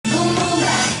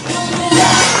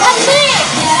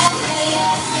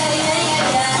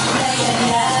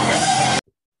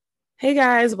Hey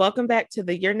guys, welcome back to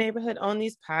the Your Neighborhood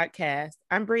Onlys podcast.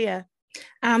 I'm Bria.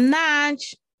 I'm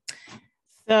Naj.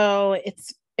 So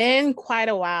it's been quite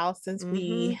a while since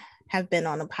we have been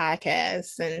on a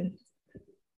podcast and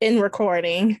been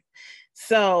recording.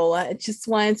 So I just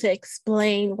wanted to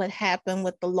explain what happened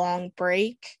with the long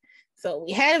break. So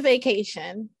we had a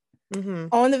vacation.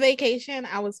 On the vacation,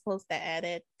 I was supposed to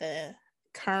edit the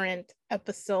current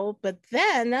episode, but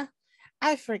then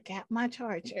I forgot my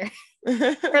charger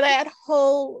for that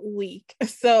whole week.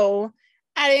 So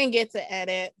I didn't get to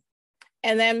edit.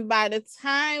 And then by the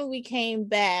time we came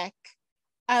back,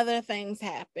 other things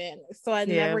happened. So I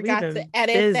never got to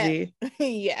edit busy. that.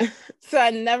 Yeah. So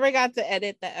I never got to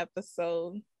edit the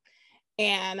episode.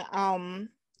 And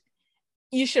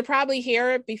you should probably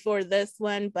hear it before this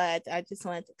one, but I just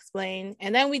wanted to explain.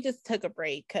 And then we just took a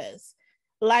break because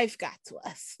life got to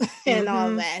us and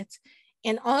all that.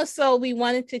 And also we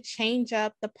wanted to change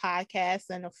up the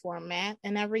podcast and the format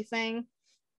and everything.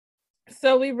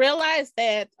 So we realized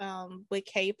that with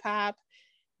K-pop,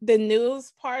 the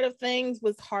news part of things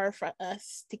was hard for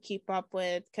us to keep up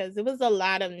with because it was a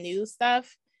lot of new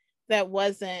stuff that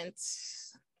wasn't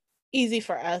easy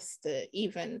for us to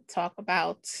even talk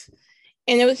about.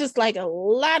 And it was just like a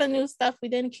lot of new stuff we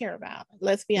didn't care about.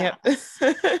 Let's be honest.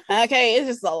 Okay, it's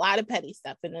just a lot of petty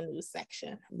stuff in the news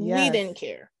section. Yes. We didn't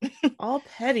care. All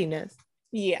pettiness.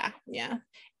 Yeah.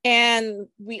 And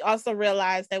we also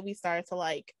realized that we started to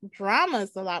like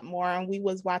dramas a lot more, and we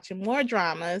was watching more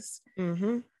dramas.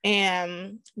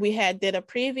 And we did a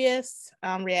previous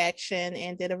reaction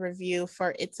and did a review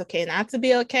for It's Okay Not to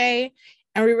Be Okay.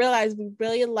 And we realized we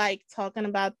really like talking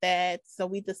about that. So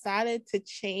we decided to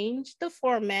change the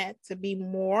format to be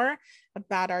more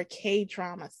about our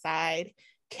K-drama side,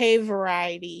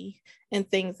 K-variety, and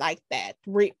things like that.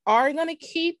 We are going to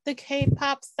keep the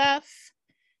K-pop stuff.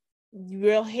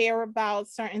 You'll hear about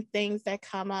certain things that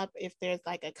come up if there's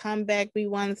like a comeback we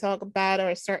want to talk about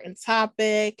or a certain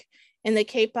topic in the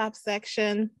K-pop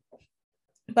section.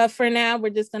 But for now, we're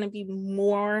just going to be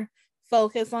more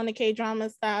focused on the K-drama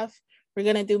stuff. We're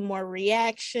going to do more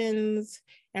reactions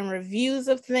and reviews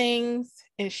of things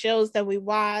and shows that we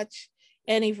watch,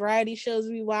 any variety shows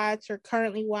we watch or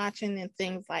currently watching and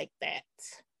things like that.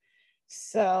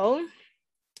 So,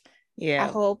 yeah, I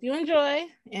hope you enjoy.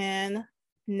 And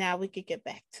now we could get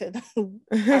back to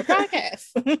our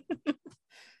podcast.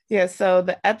 Yeah, so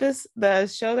the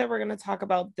show that we're going to talk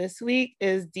about this week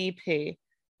is DP,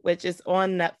 which is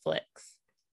on Netflix.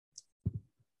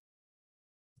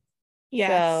 Yes.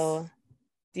 So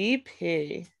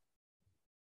DP.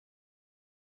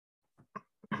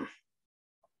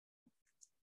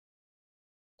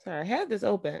 Sorry, I had this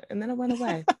open and then it went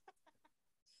away.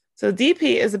 So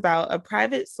DP is about a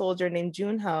private soldier named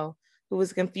Junho who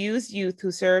was a confused youth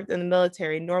who served in the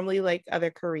military, normally like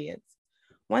other Koreans.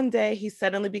 One day, he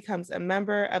suddenly becomes a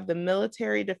member of the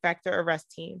military defector arrest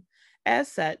team.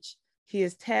 As such, he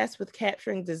is tasked with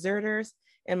capturing deserters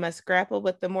and must grapple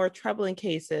with the more troubling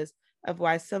cases of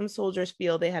why some soldiers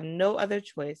feel they have no other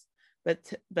choice but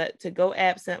to go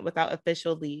absent without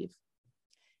official leave.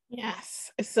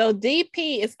 Yes. So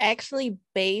DP is actually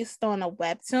based on a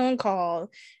webtoon called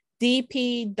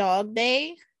DP Dog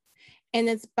Day, and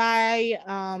it's by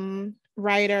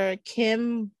writer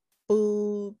Kim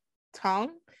Boo Tong.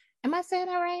 Am I saying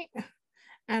that right?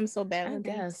 I'm so bad with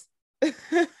guess.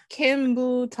 Kim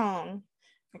Boo Tong.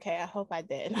 Okay, I hope I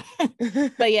did.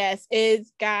 But yes, it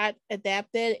got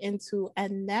adapted into a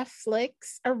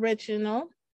Netflix original.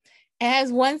 It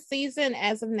has one season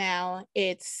as of now.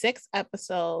 It's 6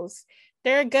 episodes.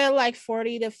 They're good, like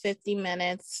 40 to 50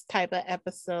 minutes type of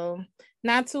episode.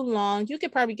 Not too long. You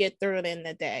could probably get through it in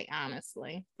a day,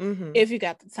 honestly, if you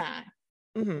got the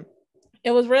time.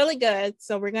 It was really good.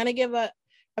 So we're going to give a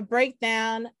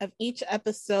breakdown of each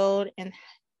episode and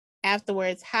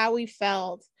afterwards how we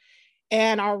felt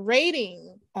and our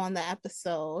rating on the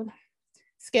episode,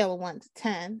 scale of 1 to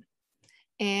 10,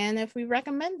 and if we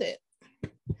recommend it.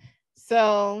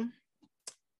 So,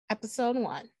 episode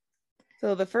 1.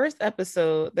 So the first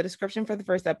episode, the description for the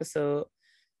first episode,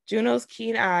 Junho's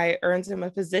keen eye earns him a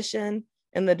position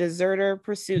in the Deserter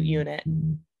Pursuit Unit,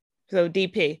 so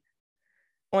DP.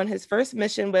 On his first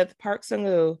mission with Park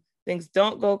Sung-woo, things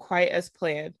don't go quite as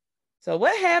planned. So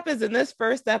what happens in this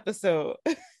first episode?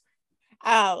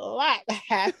 A lot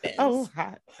happens. A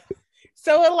lot.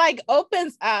 So it like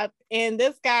opens up and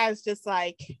this guy's just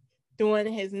like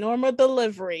doing his normal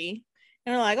delivery.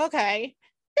 And we're like, okay.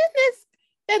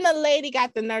 Then the lady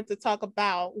got the nerve to talk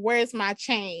about, where's my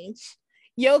change?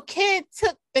 Your kid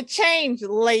took the change,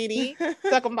 lady.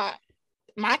 Talking about,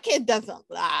 my kid doesn't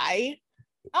lie.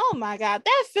 Oh my God.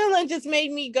 That feeling just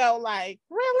made me go like,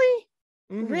 really?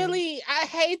 Really, I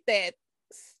hate that.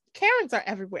 Karens are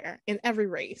everywhere in every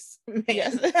race. Man.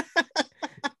 Yes.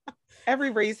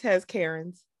 Every race has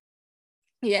Karens.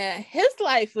 Yeah, his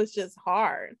life was just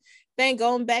hard. Then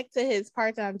going back to his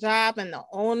part-time job and the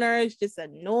owner is just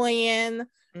annoying,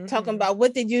 talking about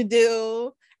what did you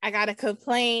do? I got a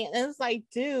complaint. And it's like,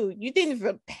 dude, you didn't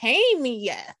even pay me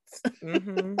yet.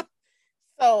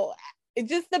 So it's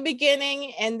just the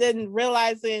beginning, and then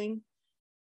realizing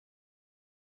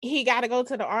he got to go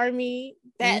to the army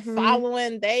that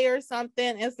following day or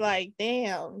something. It's like,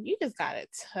 damn, you just got it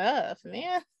tough,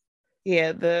 man.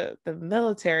 Yeah, the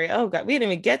military. Oh God, we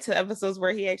didn't even get to episodes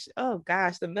where he actually. Oh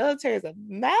gosh, the military is a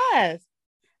mess.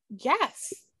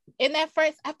 Yes, in that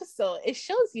first episode, it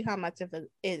shows you how much of it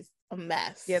is a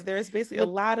mess. Yeah, there's basically a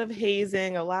lot of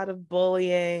hazing, a lot of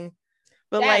bullying,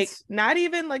 but like not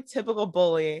even like typical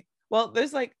bullying. Well,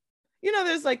 there's like,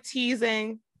 there's like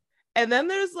teasing, and then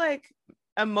there's like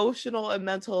emotional and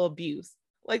mental abuse.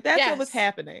 Like that's what was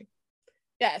happening.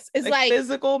 Yes, it's like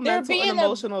physical, mental, and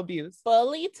emotional abuse.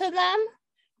 Bully to them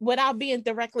without being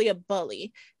directly a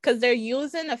bully, because they're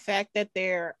using the fact that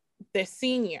they're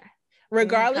senior,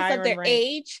 regardless of their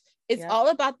age. It's all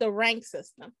about the rank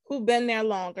system. Who been there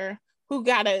longer? Who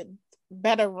got a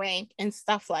better rank and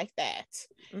stuff like that.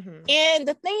 And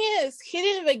the thing is, he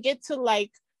didn't even get to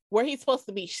like where he's supposed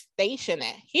to be stationed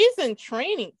at. He's in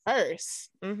training first,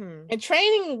 and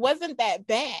training wasn't that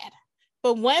bad.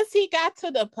 But once he got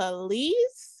to the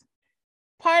police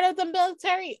part of the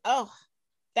military,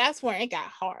 that's where it got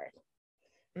hard.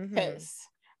 Because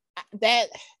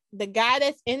the guy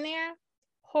that's in there,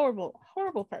 horrible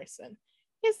person.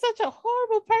 He's such a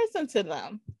horrible person to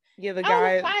them. Yeah, the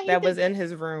guy that was in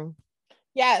his room.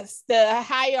 Yes, the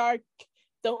hierarchy,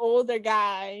 the older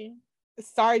guy, the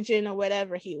sergeant or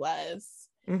whatever he was.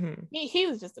 He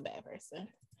was just a bad person. I'm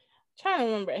trying to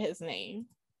remember his name.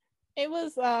 It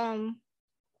was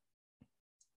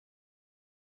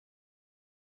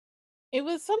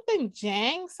something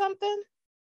Jang something.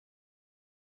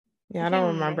 Yeah, I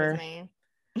don't remember.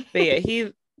 But yeah,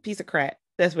 he piece of crap.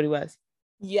 That's what he was.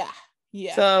 Yeah.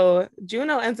 So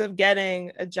Juno ends up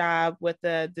getting a job with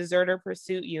the Deserter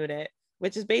Pursuit Unit,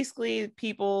 which is basically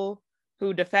people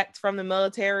who defect from the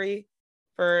military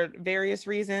for various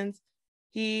reasons.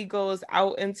 He goes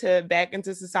out back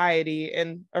into society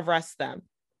and arrests them.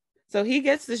 So he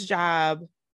gets this job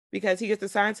because he gets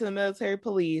assigned to the military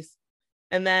police.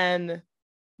 And then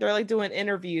they're like doing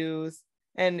interviews,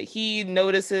 and he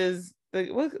notices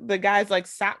the guy's like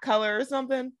sock color or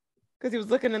something because he was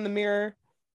looking in the mirror.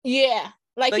 Yeah,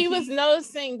 like he was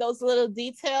noticing those little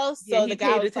details. So the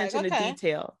guy paid attention to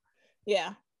detail.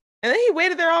 Yeah. And then he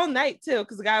waited there all night too,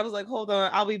 because the guy was like, "Hold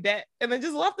on, I'll be back," and then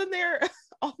just left him there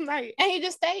all night. And he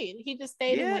just stayed.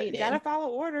 And waited. Gotta follow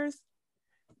orders.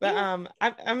 But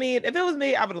I mean, if it was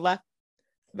me, I would have left.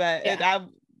 But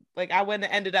I wouldn't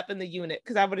have ended up in the unit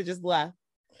because I would have just left.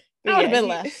 I would have been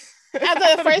left.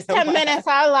 After the first 10 minutes,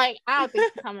 I was like, I don't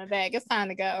think he's coming back. It's time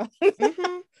to go.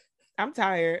 I'm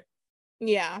tired.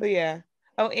 Yeah. But yeah.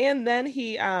 Oh, and then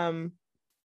he because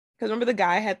remember the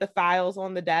guy had the files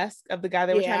on the desk of the guy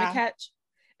they were trying to catch,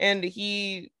 and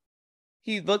he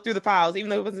looked through the files even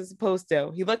though he wasn't supposed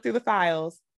to. He looked through the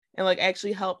files and like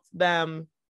actually helped them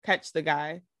catch the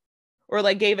guy, or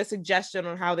like gave a suggestion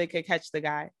on how they could catch the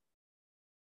guy.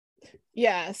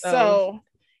 Yeah. So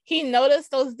he noticed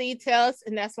those details,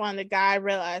 and that's when the guy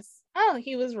realized, oh,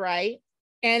 he was right.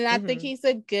 And I think he's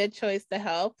a good choice to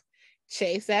help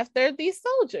chase after these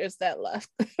soldiers that left.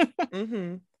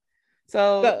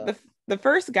 So the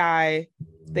first guy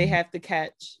they have to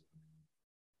catch,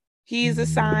 he's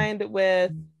assigned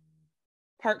with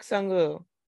Park Sung-woo,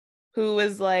 who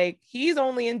is like, he's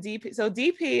only in DP. So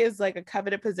DP is like a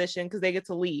coveted position because they get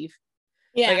to leave.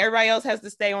 Yeah. Like everybody else has to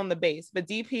stay on the base, but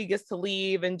DP gets to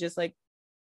leave and just like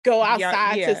go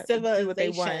outside to civilization, do what they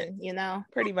want,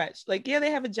 pretty much. Like, yeah,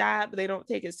 they have a job, but they don't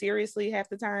take it seriously half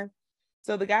the time.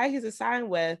 So the guy he's assigned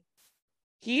with,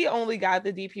 he only got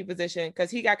the DP position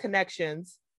because he got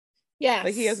connections. Yeah.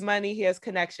 Like he has money, he has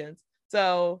connections.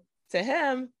 So to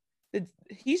him,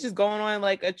 he's just going on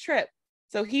like a trip.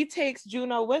 So he takes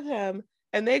Juno with him,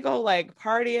 and they go like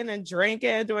partying and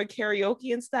drinking, doing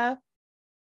karaoke and stuff.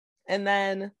 And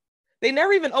then they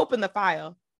never even open the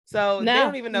file. So they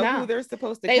don't even know who they're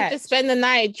supposed to catch. They just spend the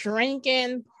night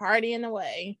drinking, partying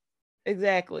away.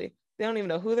 Exactly. They don't even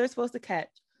know who they're supposed to catch.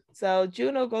 So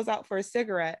Juno goes out for a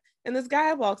cigarette, and this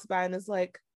guy walks by and is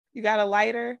like, "You got a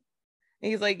lighter?"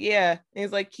 And he's like, "Yeah." And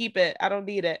he's like, "Keep it. I don't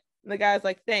need it." And the guy's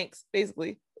like, "Thanks,"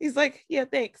 basically. He's like, "Yeah,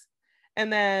 thanks."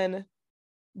 And then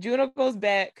Juno goes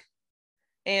back,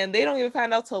 and they don't even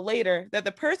find out till later that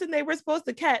the person they were supposed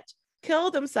to catch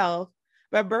killed himself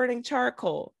by burning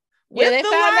charcoal Yeah, with they the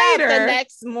found lighter. out the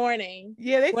next morning.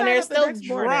 Yeah, they when found they're out the still next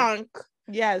drunk. Morning.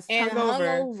 Yes, and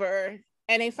hungover. hungover,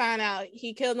 and they found out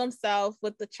he killed himself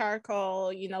with the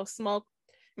charcoal, smoke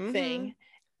thing.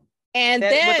 And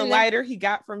then with the lighter he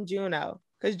got from Juno,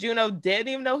 because Juno didn't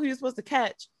even know who he was supposed to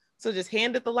catch, so just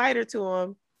handed the lighter to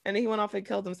him, and then he went off and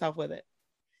killed himself with it.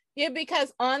 Yeah,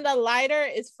 because on the lighter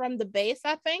is from the base,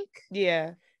 I think.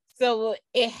 Yeah. So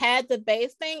it had the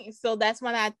base thing. So that's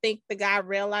when I think the guy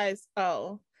realized,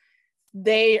 oh,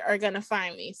 they are gonna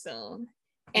find me soon.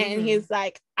 And he's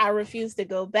like, I refuse to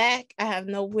go back. I have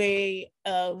no way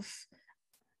of,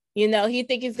 he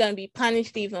think he's going to be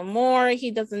punished even more.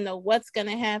 He doesn't know what's going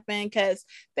to happen because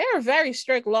there are very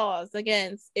strict laws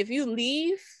against if you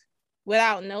leave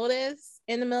without notice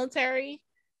in the military,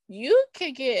 you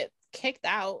could get kicked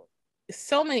out.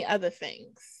 So many other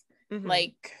things.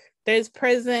 Like there's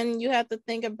prison you have to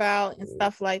think about and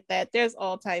stuff like that. There's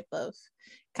all type of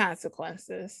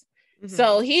consequences.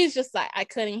 So he's just like, I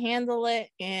couldn't handle it,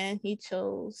 and he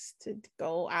chose to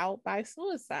go out by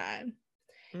suicide.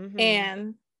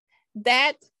 And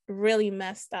that really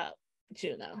messed up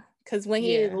Juno, because when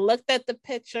he looked at the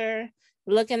picture,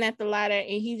 looking at the lighter,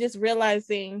 and he just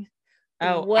realizing,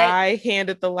 I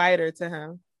handed the lighter to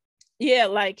him. Yeah,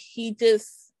 like he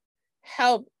just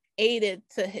aided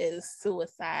to his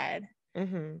suicide.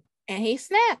 And he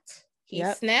snapped. He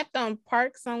snapped on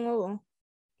Park Sung-woo.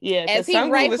 Yeah, because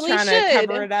Sung-woo was trying to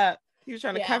cover it up. He was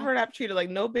trying to cover it up, treat it like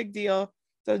no big deal.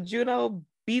 So Juno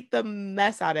beat the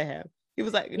mess out of him. He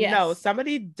was like, no,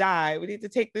 somebody died. We need to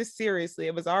take this seriously.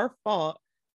 It was our fault.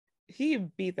 He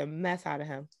beat the mess out of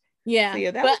him. Yeah.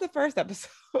 So that was the first episode.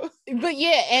 But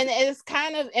yeah, and it's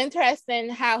kind of interesting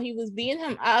how he was beating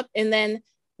him up, and then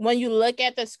when you look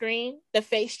at the screen, the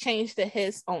face changed to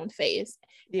his own face.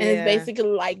 Yeah. And it's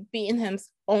basically like beating his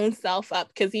own self up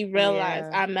because he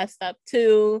realized I messed up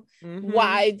too.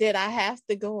 Why did I have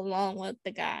to go along with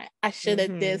the guy? I should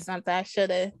have did something. I should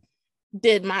have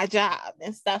did my job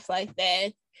and stuff like that.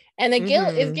 And the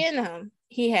guilt is getting him.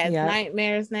 He has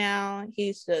nightmares now.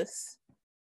 He's just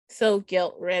so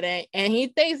guilt-ridden, and he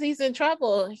thinks he's in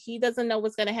trouble. He doesn't know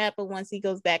what's going to happen once he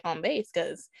goes back on base,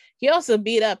 because he also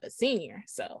beat up a senior.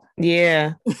 So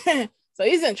yeah. So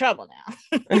he's in trouble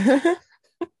now.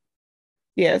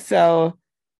 Yeah, so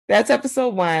that's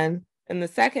episode 1. In the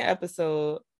second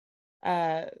episode,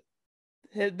 the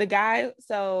guy,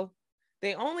 so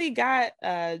they only got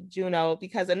Juno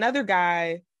because another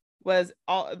guy was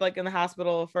all like in the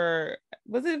hospital for,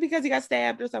 was it because he got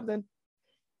stabbed or something?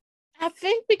 I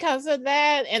think because of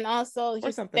that, and also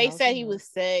they said he was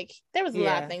sick. There was a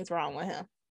lot of things wrong with him.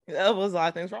 There was a lot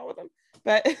of things wrong with him.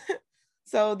 But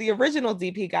so the original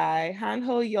DP guy, Han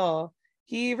Ho-yeol,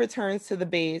 he returns to the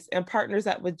base and partners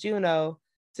up with Juno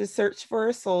to search for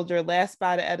a soldier last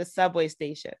spotted at a subway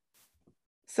station.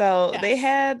 So they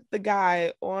had the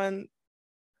guy on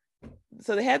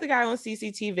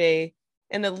CCTV,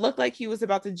 and it looked like he was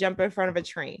about to jump in front of a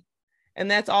train. And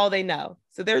that's all they know.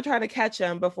 So they're trying to catch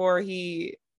him before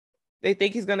they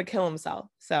think he's going to kill himself.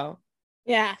 So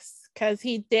yes, because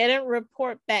he didn't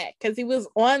report back, because he was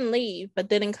on leave but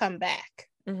didn't come back.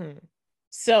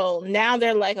 So now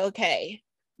they're like, okay,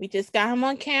 we just got him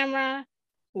on camera,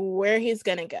 where he's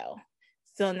gonna go.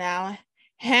 So now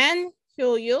Han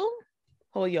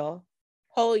Ho-yeol.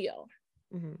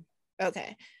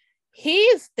 Okay,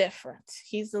 he's different.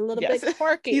 He's a little bit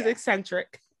quirky. He's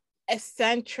eccentric,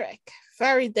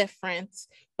 very different,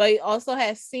 but he also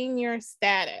has senior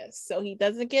status, so he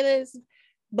doesn't get his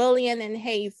bullying and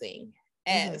hazing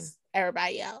as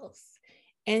everybody else.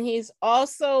 And he's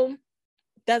also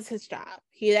does his job.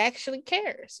 He actually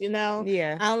cares,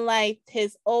 unlike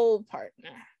his old partner.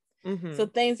 So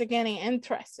things are getting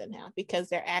interesting now because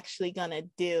they're actually gonna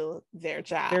do their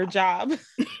job.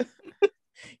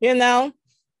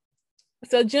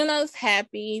 So Juno's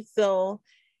happy. So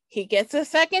he gets a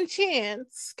second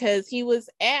chance because he was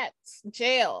at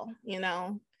jail,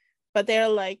 but they're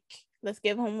like, let's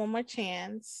give him one more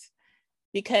chance,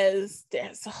 because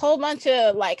there's a whole bunch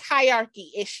of like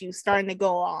hierarchy issues starting to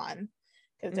go on,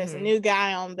 because there's a new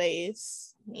guy on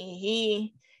base.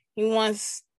 He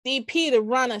wants DP to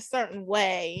run a certain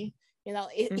way.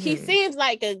 He seems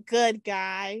like a good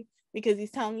guy because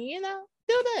he's telling you,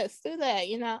 do this, do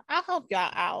that, I'll help y'all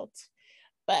out.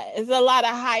 But it's a lot of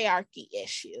hierarchy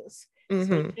issues.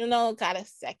 So, got a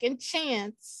second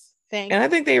chance. And I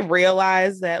think they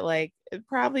realized that like it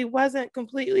probably wasn't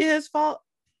completely his fault.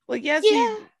 Like, yes,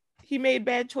 he made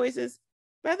bad choices,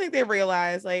 but I think they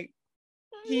realized like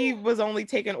he was only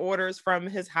taking orders from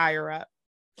his higher up.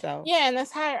 So and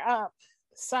this higher up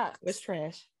sucks. It's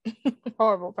trash.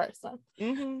 Horrible person.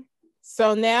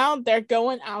 So now they're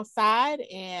going outside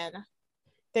and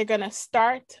they're going to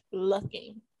start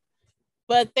looking.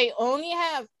 But they only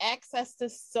have access to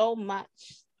so much,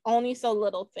 only so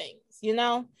little things, you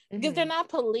know? Because they're not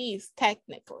police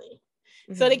technically.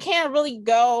 So they can't really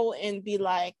go and be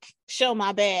like, show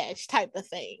my badge type of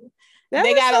thing. That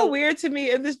was so weird to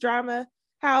me in this drama,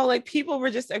 how like people were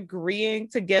just agreeing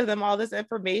to give them all this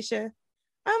information.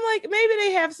 I'm like, maybe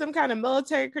they have some kind of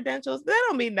military credentials, but that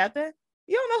don't mean nothing.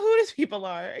 You don't know who these people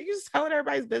are. You're just telling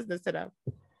everybody's business to them.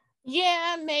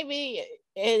 Yeah, maybe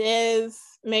it is.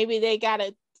 Maybe they got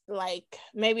it, like,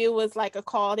 maybe it was like a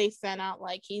call they sent out,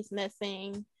 like, he's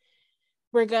missing.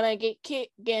 We're gonna get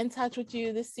in touch with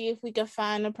you to see if we can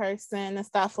find a person and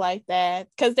stuff like that.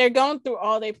 Because they're going through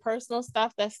all their personal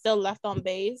stuff that's still left on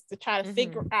base to try to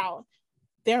figure out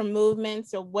their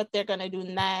movements or what they're gonna do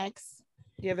next.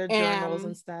 Yeah, their journals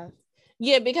and stuff.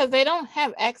 Yeah, because they don't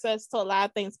have access to a lot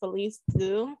of things police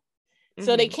do.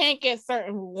 So they can't get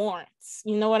certain warrants.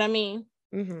 You know what I mean?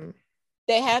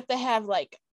 They have to have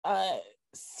like a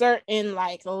certain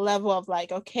like level of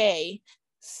like, okay,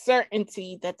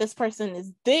 certainty that this person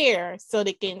is there so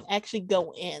they can actually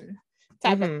go in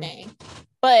type of thing.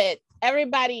 But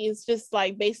everybody is just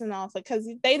like basing off because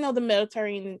they know the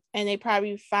military and they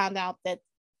probably found out that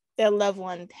their loved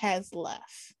one has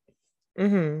left.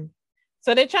 So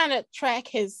they're trying to track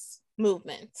his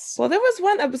movements. Well, there was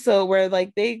one episode where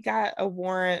like they got a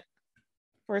warrant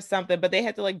for something, but they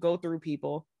had to like go through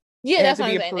people. Yeah, that's what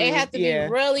I'm saying. They have to be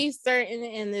really certain,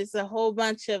 and there's a whole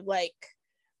bunch of like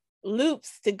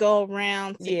loops to go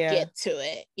around to get to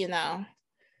it, you know.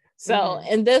 So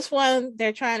in this one,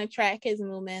 they're trying to track his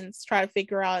movements, try to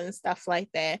figure out and stuff like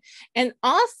that. And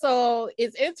also,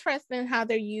 it's interesting how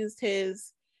they used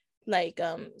his like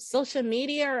social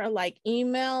media or like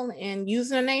email and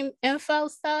username info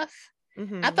stuff.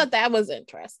 I thought that was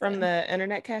interesting. From the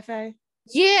internet cafe?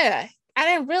 Yeah. I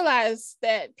didn't realize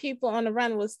that people on the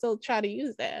run would still try to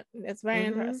use that. That's very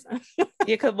interesting. Yeah,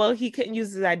 because he couldn't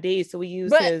use his ID, so we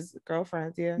used his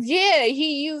girlfriend's. Yeah,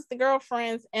 he used the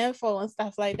girlfriend's info and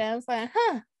stuff like that. It's like,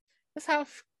 that's how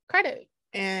credit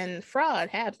and fraud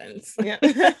happens. Yeah.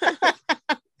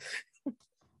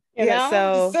 You know?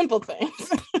 So simple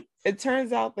things. It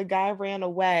turns out the guy ran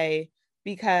away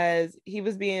because he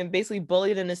was being basically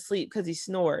bullied in his sleep because he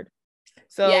snored.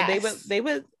 So they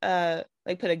would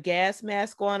like put a gas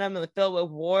mask on him and fill it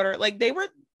with water. Like they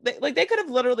could have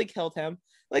literally killed him.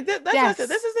 Like that's what I said.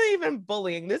 This isn't even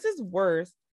bullying. This is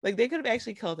worse. Like they could have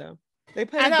actually killed him. They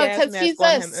put a gas mask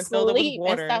on him and filled it with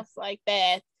water and stuff like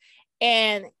that.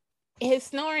 And his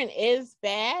snoring is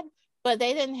bad, but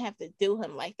they didn't have to do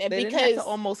him like that. They didn't have to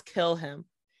almost kill him.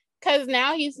 Because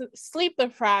now he's sleep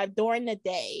deprived during the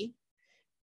day.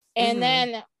 And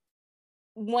then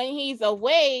when he's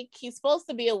awake, he's supposed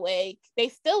to be awake. They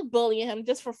still bully him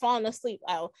just for falling asleep.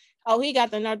 Oh, he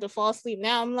got the nerve to fall asleep.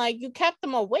 Now I'm like, you kept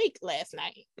him awake last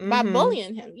night by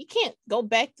bullying him. You can't go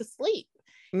back to sleep.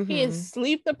 He is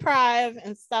sleep deprived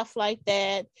and stuff like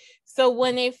that. So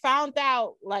when they found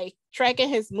out, like tracking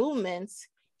his movements,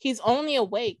 he's only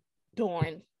awake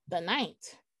during the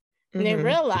night. And they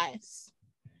realized,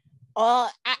 I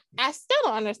still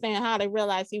don't understand how they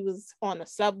realized he was on a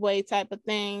subway type of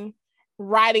thing,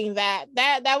 riding that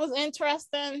was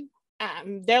interesting.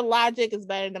 Their logic is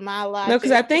better than my logic. No,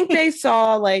 because I think they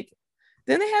saw like,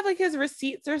 didn't they have like his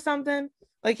receipts or something?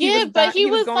 Like he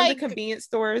was going like, to convenience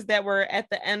stores that were at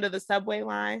the end of the subway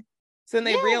line. So then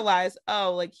they realized,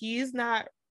 oh, like he's not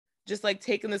just like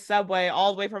taking the subway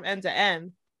all the way from end to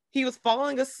end. He was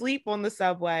falling asleep on the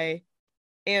subway,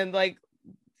 and like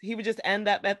he would just end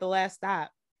up at the last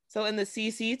stop. So in the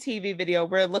CCTV video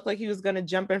where it looked like he was going to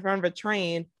jump in front of a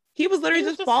train, he was literally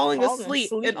just falling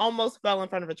asleep and almost fell in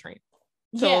front of a train.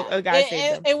 So a guy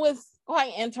saved him. It was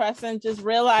quite interesting just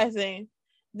realizing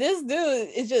this dude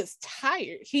is just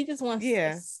tired. He just wants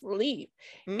to sleep.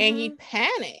 And he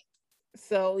panicked.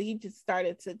 So he just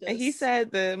started to just... And he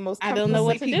said the most comfortable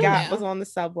sleep he got was on the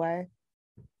subway.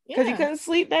 Because he couldn't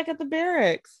sleep back at the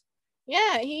barracks.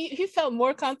 Yeah, he felt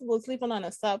more comfortable sleeping on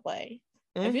a subway.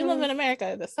 If you live in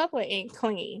America, the subway ain't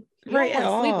clean. You don't want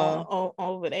to sleep on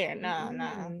over there.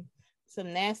 No.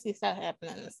 Some nasty stuff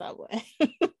happening in the subway.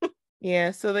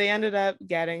 Yeah, so they ended up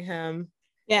getting him.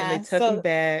 Yeah, and they took him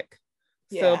back.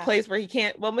 So a place where he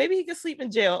can't. Well, maybe he could sleep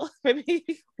in jail.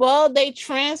 Well, they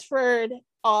transferred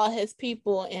all his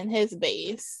people in his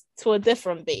base to a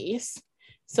different base.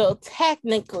 So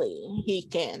technically, he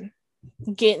can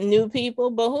get new people,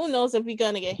 but who knows if we're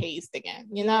gonna get hazed again,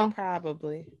 you know?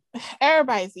 Probably.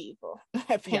 Everybody's evil,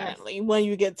 apparently, when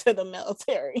you get to the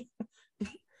military.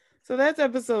 So that's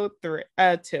episode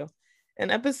 2.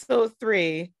 In episode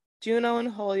 3, Juno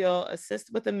and Hoyo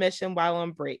assist with the mission while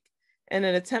on break. In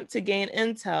an attempt to gain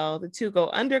intel, the two go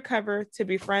undercover to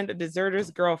befriend a deserter's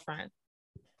girlfriend.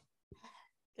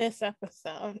 This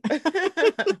episode.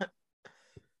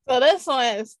 So this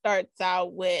one starts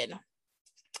out with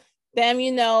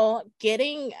them,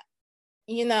 getting,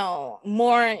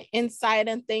 more insight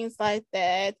and things like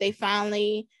that. They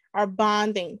finally are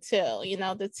bonding too.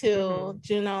 The two,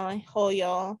 Juno and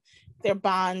Hoyo, they're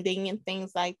bonding and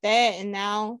things like that. And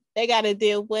now they got to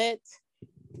deal with,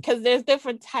 because there's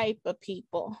different type of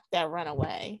people that run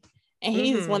away. And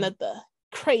he's one of the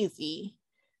crazy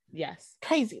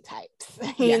types,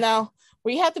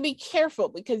 where you have to be careful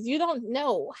because you don't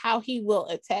know how he will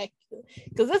attack you.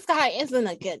 Because this guy isn't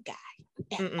a good guy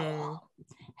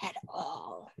at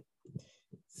all.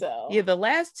 So yeah, the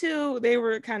last two, they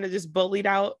were kind of just bullied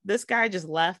out. This guy just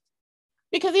left.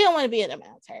 Because he don't want to be in the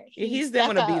military. He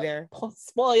didn't want to be there.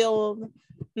 Spoiled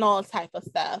and all type of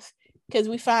stuff. Because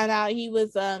we found out he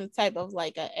was type of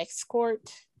like an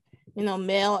escort,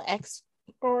 male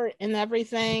escort and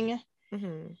everything.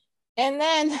 And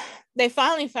then they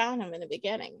finally found him in the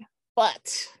beginning.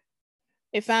 But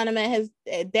they found him at his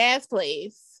dad's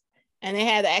place. And they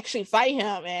had to actually fight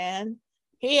him. And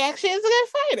he actually is a good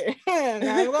fighter.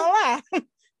 Not gonna lie.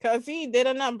 Because he did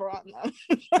a number on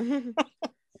them.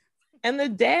 And the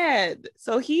dad,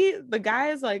 so the guy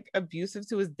is like abusive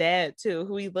to his dad too,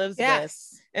 who he lives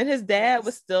with. And his dad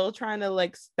was still trying to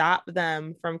like stop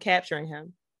them from capturing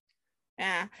him.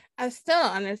 Yeah, I still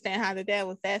don't understand how the dad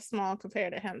was that small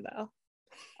compared to him though.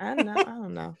 I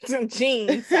don't know. Some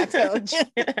genes, I told you.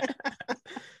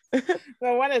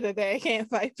 No wonder the dad can't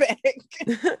fight back.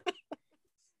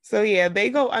 So yeah, they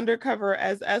go undercover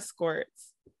as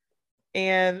escorts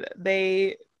and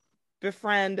they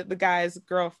befriend the guy's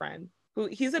girlfriend, who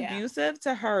he's abusive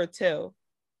to her too.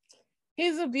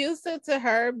 He's abusive to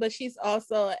her, but she's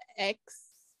also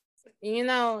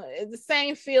the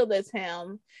same field as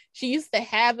him. She used to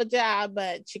have a job,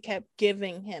 but she kept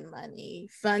giving him money,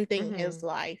 funding his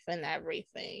life and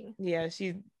everything. Yeah,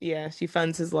 she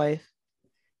funds his life.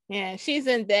 Yeah, she's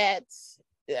in debt.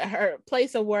 Her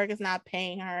place of work is not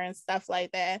paying her and stuff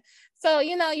like that. So,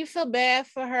 you feel bad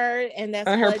for her. And that's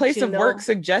her place of work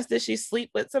suggested she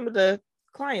sleep with some of the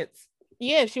clients.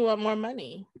 Yeah, she want more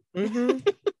money.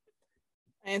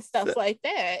 And stuff like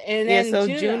that. And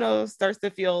then Juno starts to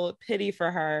feel pity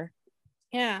for her.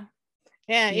 Yeah.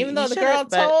 Yeah, even though the girl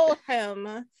told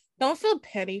him, don't feel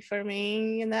pity for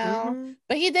me,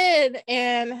 But he did.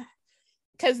 And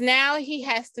because now he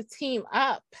has to team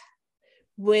up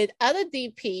with other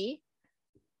DP,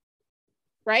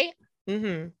 right?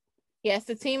 He has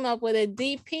to team up with a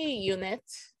DP unit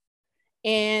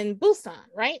in Busan,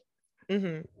 right? I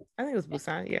think it was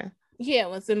Busan, yeah. Yeah, it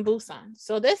was in Busan.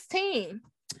 So this team,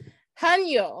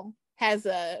 Hanyo, has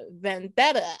a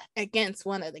vendetta against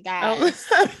one of the guys.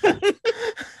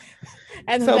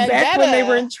 And so back when they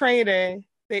were in training,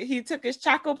 he took his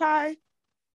choco pie.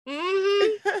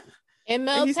 In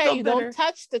military, you don't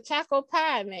touch the choco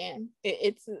pie, man.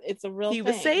 It's a real thing. He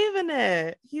was saving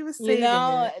it.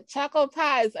 It. Choco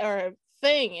pies are a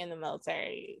thing in the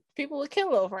military. People would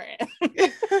kill over it.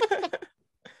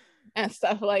 And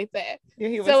stuff like that. Yeah,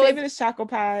 he was saving his choco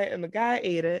pie and the guy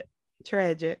ate it.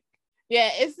 Tragic. Yeah,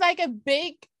 it's like a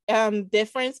big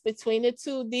difference between the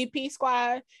two DP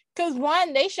squad. Because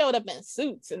one, they showed up in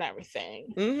suits and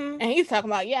everything. And he's talking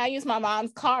about, I used my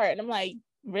mom's card. I'm like,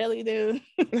 really, dude?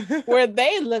 Where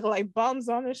they look like bums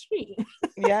on the street.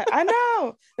 Yeah, I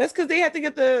know. That's because they had to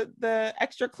get the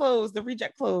extra clothes, the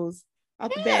reject clothes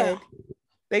out the bag.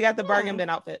 They got the bargain bin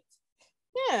outfits.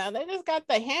 Yeah, they just got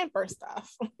the hamper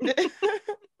stuff.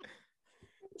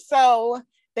 So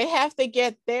they have to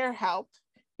get their help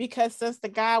because since the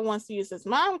guy wants to use his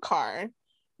mom card,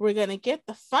 we're going to get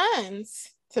the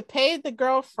funds to pay the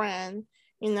girlfriend,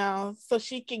 so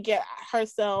she can get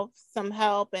herself some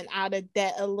help and out of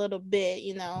debt a little bit,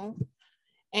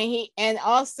 and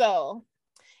also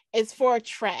it's for a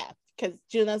trap because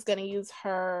Juno's going to use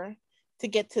her to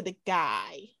get to the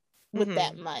guy with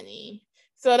that money.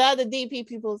 So the other DP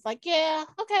people is like, yeah,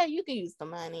 okay, you can use the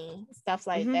money, stuff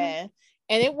like that.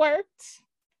 And it worked.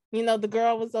 The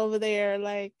girl was over there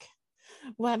like,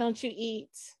 why don't you eat?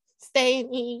 Stay and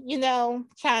eat,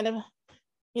 trying to,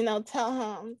 tell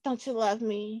him, don't you love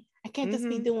me? I can't just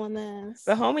be doing this.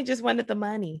 The homie just wanted the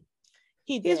money.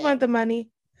 He just wanted the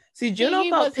money. See, Juno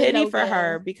felt pity for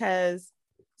her because,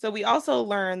 so we also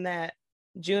learned that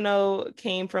Juno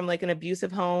came from like an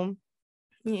abusive home.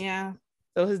 Yeah.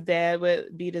 So his dad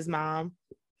would beat his mom.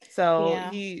 So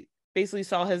he basically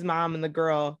saw his mom and the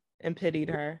girl and pitied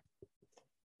her.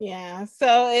 Yeah.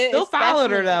 So still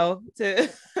followed her though.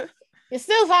 It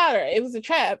still fought her. It was a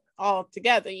trap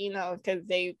altogether, because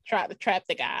they tried to trap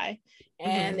the guy.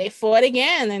 And they fought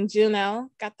again, and Juno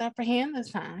got the upper hand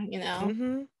this time,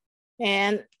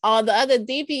 And all the other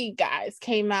DP guys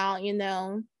came out,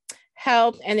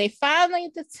 helped, and they finally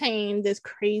detained this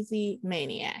crazy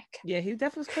maniac. Yeah, he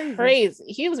definitely was crazy.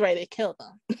 He was ready to kill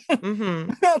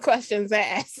them. No questions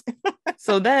asked.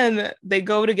 So then they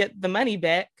go to get the money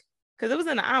back, because it was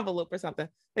in an envelope or something.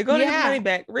 They go to get the money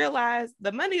back, realize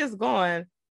the money is gone,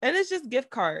 and it's just gift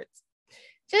cards.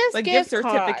 Just like gift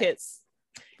certificates.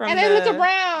 And they look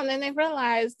around and they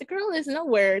realize the girl is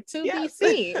nowhere to be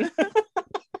seen.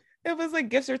 It was like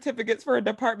gift certificates for a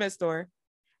department store.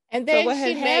 And then what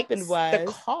had happened was the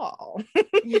call.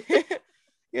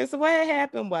 So what had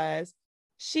happened was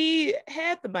she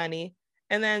had the money,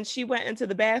 and then she went into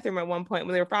the bathroom at one point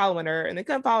when they were following her, and they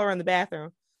couldn't follow her in the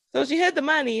bathroom. So she hid the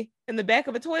money in the back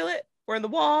of a toilet or in the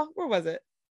wall. Where was it?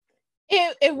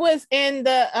 It was in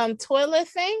the toilet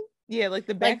thing. Yeah, like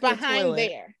the back like of behind the toilet.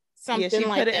 There. Something she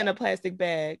like put it that. in a plastic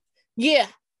bag. Yeah.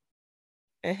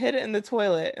 And hid it in the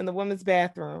toilet in the women's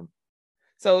bathroom.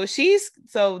 So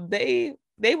they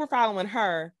were following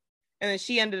her, and then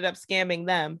she ended up scamming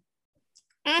them.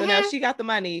 So now she got the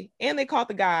money, and they caught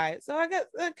the guy. So I guess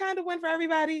it kind of went for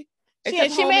everybody.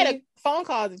 She made a phone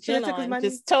call to Juno and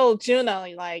just told Juno,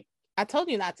 like, I told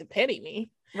you not to pity me.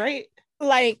 Right.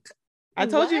 Like, I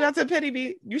told you not to pity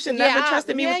me. You should never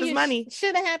trusted me with this money.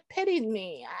 Should have pitied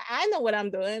me. I know what I'm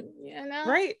doing,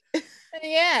 Right.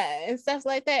 Yeah, and stuff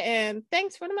like that. And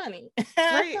thanks for the money.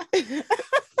 Right.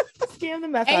 Scam the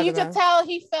mess out of him. And you could tell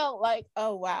he felt like,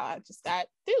 oh wow, I just got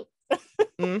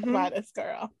duped by this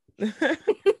girl.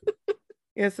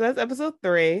 Yeah, so that's episode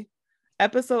 3.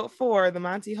 Episode 4, the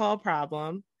Monty Hall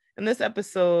problem. In this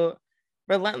episode,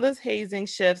 relentless hazing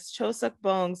shifts Cho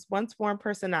Suk-bong's once warm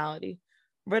personality.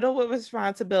 Riddled with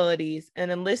responsibilities, an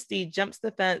enlistee jumps the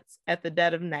fence at the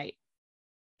dead of night.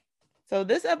 So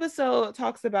this episode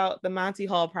talks about the Monty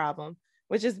Hall problem,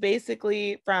 which is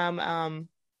basically from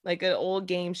like an old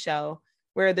game show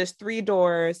where there's 3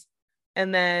 doors,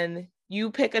 and then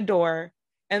you pick a door,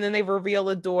 and then they reveal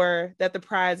a door that the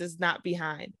prize is not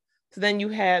behind. So then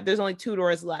there's only 2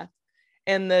 doors left.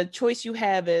 And the choice you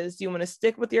have is, do you want to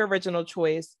stick with your original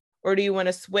choice, or do you want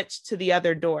to switch to the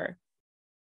other door?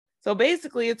 So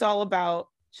basically, it's all about,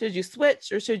 should you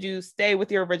switch or should you stay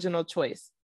with your original choice?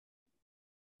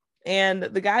 And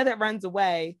the guy that runs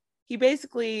away, he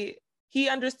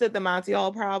understood the Monty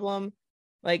Hall problem,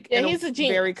 like in he's a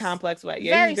very complex way.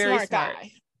 Yeah, he's very smart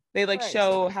guy. They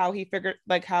show how he figured,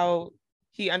 like how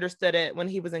he understood it when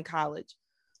he was in college.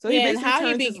 So he basically and how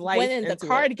turns he his life winning the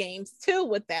card it. games too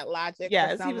with that logic.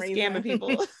 Yes, he was scamming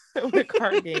people with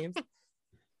card games.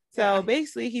 So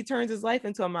basically, he turns his life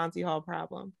into a Monty Hall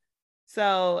problem.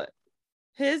 So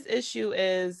his issue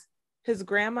is his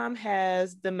grandmom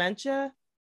has dementia.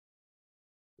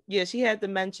 Yeah, she had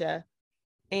dementia,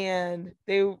 and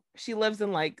she lives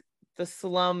in like the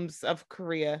slums of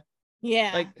Korea.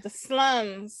 Yeah, like the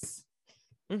slums.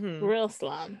 Real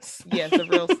slums. Yes, the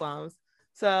real slums.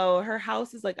 So her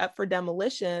house is like up for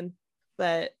demolition,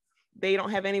 but they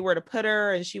don't have anywhere to put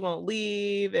her, and she won't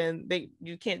leave, and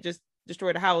you can't just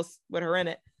destroy the house with her in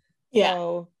it. Yeah.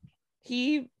 So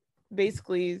he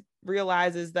basically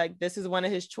realizes that this is one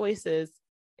of his choices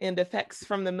and defects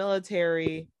from the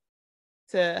military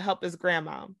to help his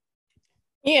grandma.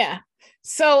 Yeah.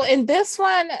 So in this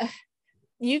one,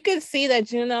 you can see that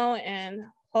Juno and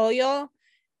Hoyo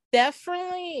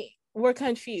definitely were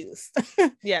confused.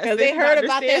 Yeah, because they heard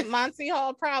about that Monty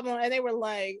Hall problem and they were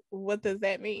like, what does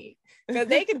that mean? Because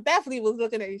they definitely was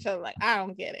looking at each other like, I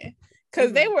don't get it.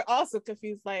 Because they were also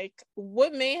confused, like,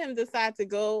 what made him decide to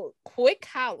go quit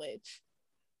college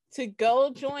to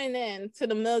go join in to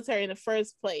the military in the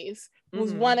first place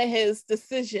was one of his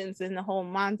decisions in the whole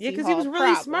Monty Hall. Yeah, because he was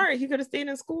really smart. He could have stayed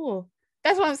in school.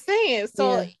 That's what I'm saying.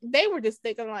 So they were just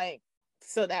thinking like,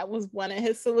 so that was one of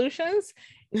his solutions.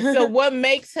 So what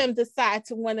makes him decide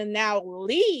to want to now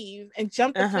leave and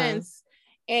jump the fence,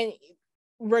 and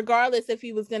regardless if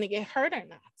he was going to get hurt or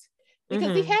not?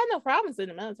 Because he had no problems in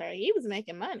the military. He was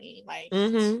making money. Like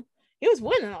he was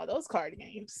winning all those card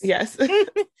games. Yes.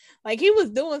 Like he was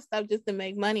doing stuff just to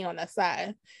make money on the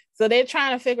side. So they're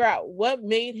trying to figure out what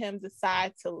made him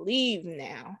decide to leave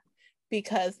now.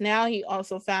 Because now he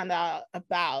also found out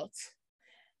about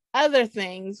other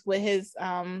things with his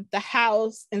the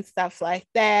house and stuff like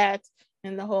that,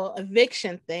 and the whole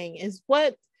eviction thing is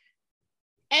what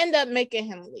ended up making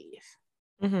him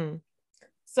leave.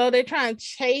 So they're trying to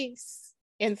chase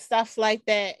and stuff like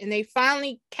that, and they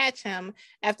finally catch him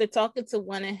after talking to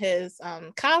one of his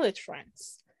college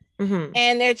friends. Mm-hmm.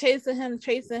 And they're chasing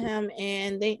him,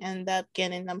 and they end up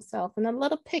getting themselves in a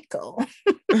little pickle.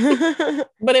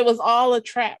 But it was all a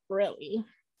trap, really,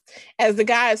 as the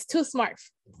guy is too smart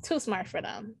for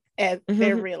them, as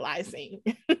they're realizing.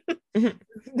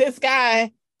 This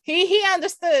guy, he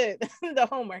understood the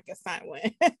homework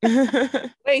assignment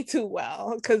way too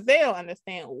well, because they don't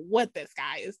understand what this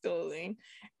guy is doing,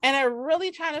 and are really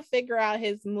trying to figure out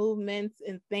his movements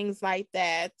and things like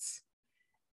that.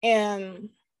 And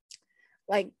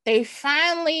like, they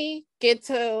finally get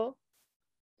to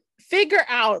figure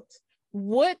out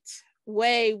what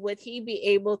way would he be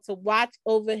able to watch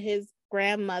over his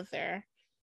grandmother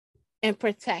and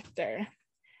protect her.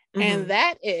 And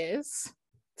that is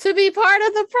to be part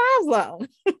of the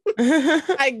problem.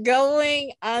 Like,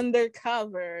 going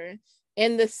undercover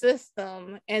in the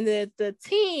system and the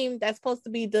team that's supposed to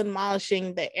be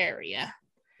demolishing the area.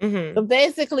 So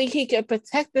basically, he could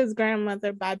protect his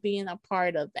grandmother by being a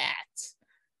part of that.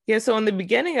 Yeah, so in the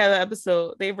beginning of the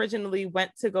episode, they originally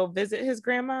went to go visit his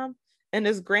grandma, and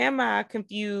his grandma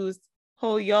confused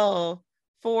Ho-Yeol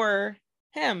for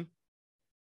him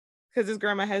because his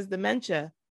grandma has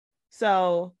dementia.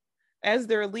 So as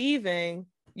they're leaving,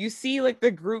 you see like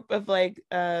the group of like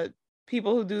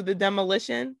people who do the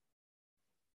demolition,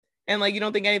 and like you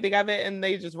don't think anything of it, and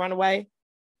they just run away.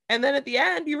 And then at the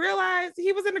end, you realize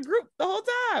he was in a group the whole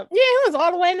time. Yeah, he was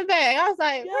all the way in the back. I was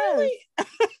like, really?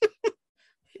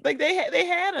 Like they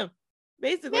had him,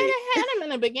 basically. Yeah, they had him in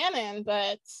the beginning,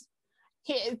 but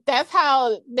that's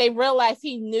how they realized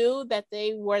he knew that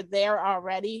they were there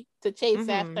already to chase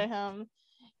after him.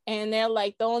 And they're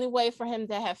like, the only way for him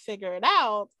to have figured it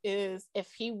out is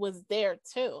if he was there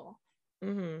too.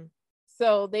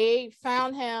 So they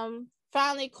found him,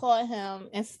 finally caught him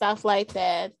and stuff like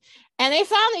that. And they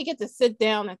finally get to sit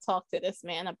down and talk to this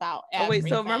man about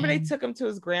everything. Oh, wait, so remember they took him to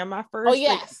his grandma first? Oh,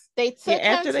 yes. They took him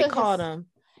after they caught him.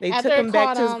 They took him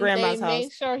back to his grandma's house. They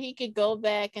made sure he could go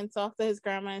back and talk to his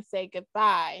grandma and say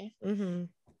goodbye.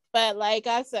 But like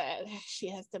I said, she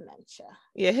has dementia.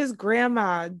 Yeah, his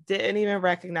grandma didn't even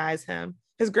recognize him.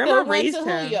 His grandma raised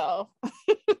him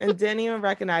and didn't even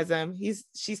recognize him.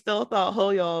 She still thought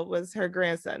Ho-Yeol was her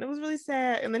grandson. It was really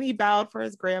sad. And then he bowed for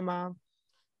his grandma.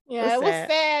 Yeah, it was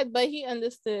sad, but he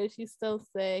understood she's still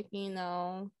sick,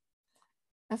 and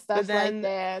stuff like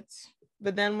that.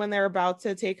 But then when they're about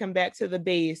to take him back to the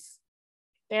base,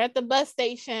 they're at the bus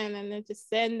station and they're just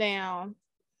sitting down.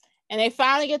 And they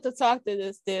finally get to talk to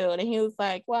this dude. And he was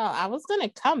like, well, I was going to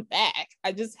come back.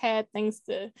 I just had things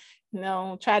to,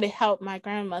 try to help my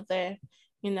grandmother,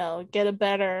 get a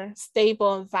better,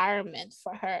 stable environment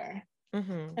for her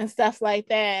and stuff like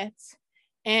that.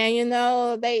 And,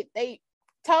 they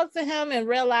talked to him and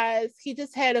realized he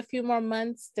just had a few more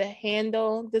months to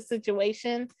handle the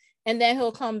situation. And then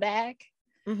he'll come back.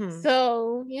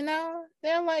 So,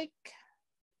 they're like,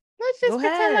 let's just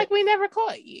pretend like we never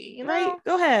caught you, Right,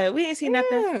 go ahead. We ain't seen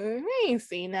nothing. We ain't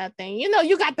seen nothing.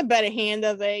 You got the better hand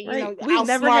of it. Right. We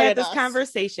never had this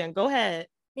conversation. Go ahead.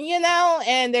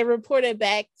 And they reported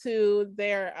back to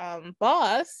their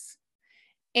boss.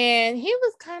 And he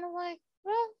was kind of like,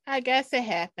 well, I guess it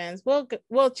happens.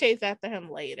 We'll chase after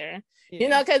him later.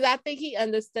 Yeah. Because I think he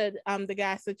understood the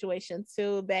guy's situation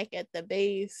too back at the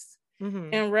base.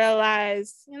 And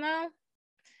realized,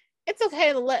 it's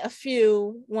okay to let a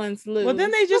few ones loose. Well, then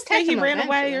they just say he ran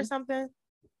away or something.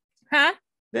 Huh?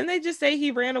 Then they just say he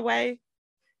ran away.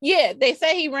 Yeah, they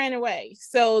say he ran away.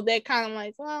 So they're kind of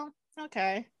like, well,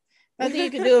 okay. Nothing you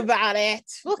can do about it.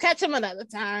 We'll catch him another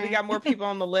time. We got more people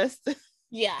on the list.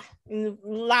 Yeah, a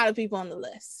lot of people on the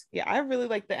list. Yeah, I really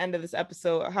like the end of this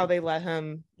episode, how they let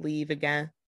him leave again.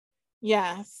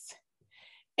 Yes.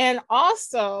 And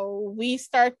also, we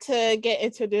start to get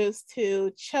introduced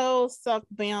to Cho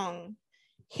Suk-byung.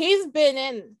 He's been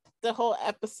in the whole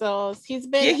episodes. He was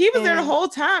there the whole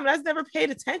time. I just never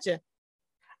paid attention.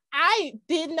 I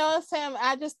did notice him.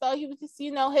 I just thought he was just,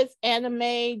 his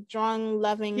anime drawn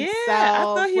loving self. I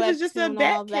thought he was just a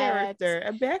back character,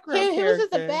 a background character. He was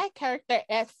just a back character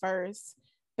at first.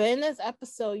 But in this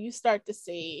episode, you start to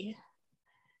see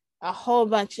a whole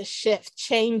bunch of shift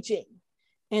changing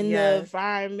in the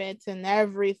environment and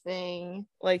everything.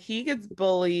 Like, he gets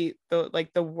bullied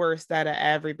the worst out of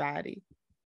everybody.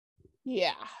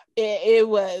 Yeah, it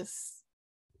was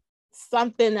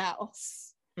something else.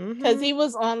 Because he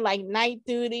was on like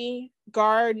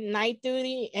guard night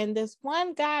duty, and this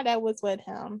one guy that was with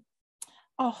him,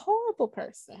 a horrible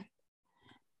person,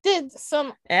 did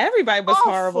some everybody was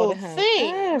horrible to him.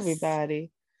 Things.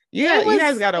 Everybody. You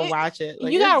guys gotta watch it.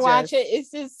 Like, you gotta watch it. It's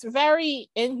just very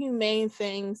inhumane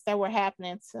things that were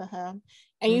happening to him.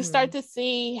 And you start to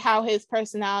see how his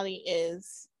personality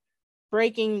is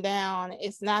breaking down.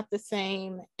 It's not the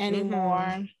same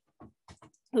anymore.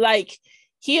 Like,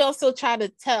 he also tried to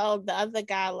tell the other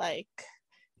guy, like,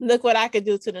 look what I could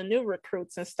do to the new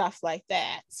recruits and stuff like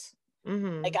that.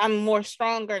 Like, I'm more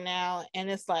stronger now. And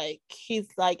it's like, he's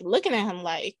like looking at him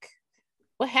like,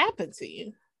 what happened to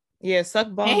you? Yeah, Suck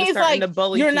Bong is starting to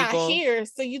bully you're people. You're not here,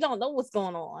 so you don't know what's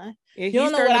going on. Yeah, you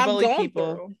don't know what I'm going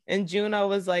people. Through. And Juno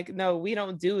was like, no, we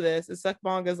don't do this. And Suck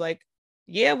Bong is like,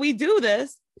 yeah, we do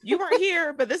this. You weren't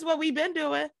here, but this is what we've been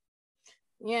doing.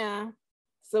 Yeah.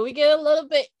 So we get a little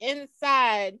bit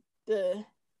inside the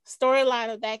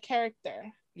storyline of that character.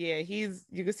 Yeah, you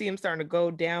can see him starting to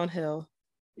go downhill.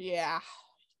 Yeah.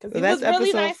 Because he was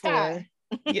really nice 4. Guy.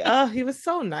 Yeah, he was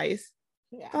so nice.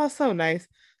 Yeah. Oh, so nice.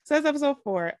 So that's episode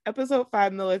 4. Episode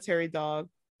 5, Military Dog.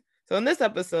 So in this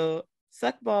episode,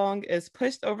 Suck Bong is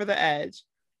pushed over the edge.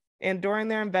 And during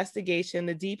their investigation,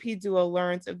 the DP duo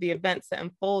learns of the events that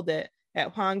unfolded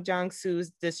at Hwang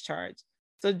Jong-soo's discharge.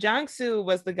 So Jong-soo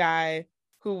was the guy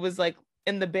who was like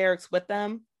in the barracks with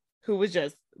them, who was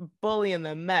just bullying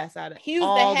the mess out of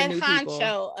all the new people. He was the head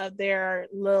honcho of their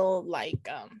little, like,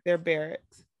 their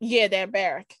barracks. Yeah, their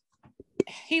barrack.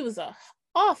 He was a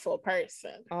awful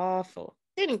person. Awful.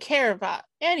 Didn't care about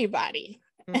anybody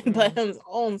but his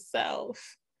own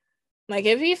self. Like,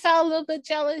 if he felt a little bit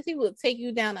jealous, he would take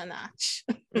you down a notch.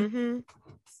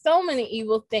 So many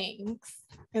evil things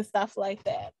and stuff like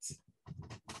that.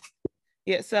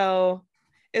 Yeah, so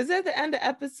is at the end of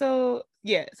episode?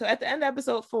 Yeah, so at the end of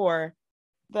episode 4,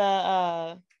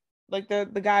 the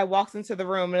guy walks into the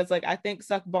room and it's like, I think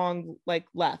Suck Bong like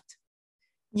left.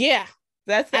 Yeah,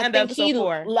 that's the end of episode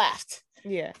 4. Left.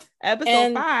 Yeah,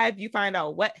 episode 5, you find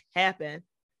out what happened.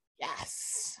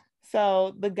 Yes.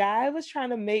 So the guy was trying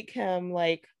to make him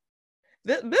like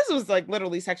this was like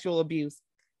literally sexual abuse.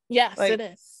 Yes, like, it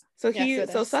is.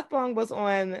 So Suck Bong was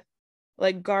on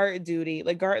like guard duty,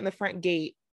 like guard in the front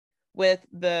gate with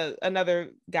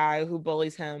another guy who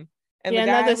bullies him. And the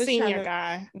guy another was senior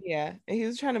guy. Yeah. And he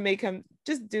was trying to make him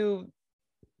just do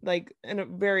like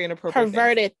very inappropriate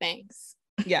perverted things.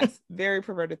 Yes, very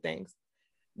perverted things.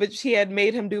 But she had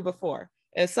made him do before.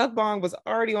 And Suck Bong was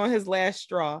already on his last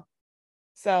straw.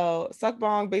 So Suck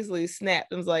Bong basically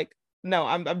snapped and was like, no,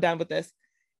 I'm done with this.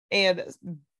 And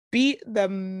beat the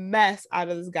mess out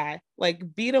of this guy. Like,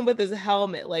 beat him with his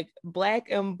helmet, like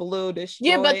black and blue.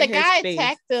 Yeah, but the guy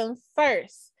attacked him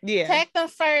first. Yeah. Attacked him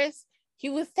first. He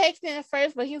was texting him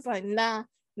first, but he was like, nah,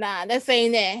 this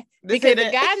ain't that. Because the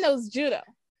guy knows judo.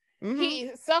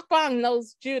 Suck Bong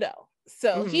knows judo.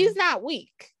 So he's not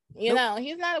weak. You know,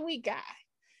 he's not a weak guy.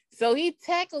 So he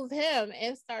tackles him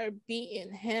and started beating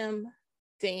him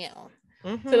down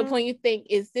to the point you think,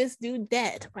 is this dude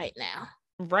dead right now?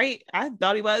 Right. I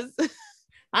thought he was.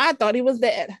 I thought he was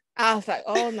dead. I was like,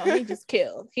 oh no, he just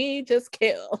killed. He just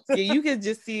killed. Yeah, you could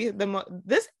just see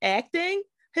his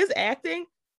acting,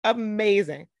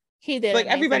 amazing. He did. Like,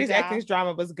 everybody's acting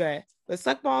drama was good, but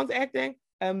Suck Bong's acting,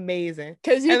 amazing.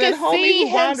 Because you can see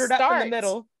him wandered up in the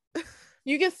middle.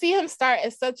 You can see him start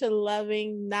as such a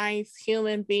loving, nice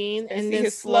human being, and then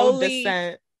his slowly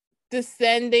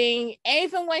descending.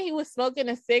 Even when he was smoking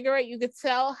a cigarette, you could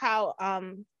tell how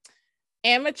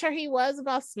amateur he was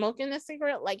about smoking a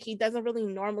cigarette. Like, he doesn't really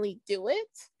normally do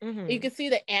it. You can see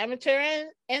the amateur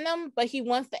in him, but he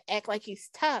wants to act like he's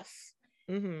tough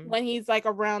when he's like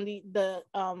around the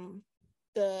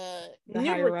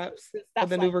higher ups,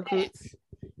 the new recruits,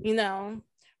 you know.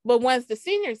 But once the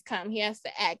seniors come, he has to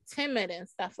act timid and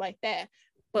stuff like that.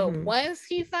 But once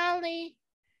he finally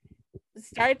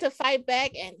started to fight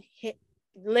back and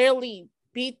literally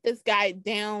beat this guy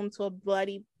down to a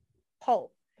bloody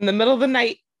pulp. In the middle of the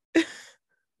night.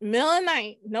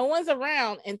 No one's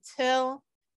around until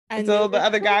the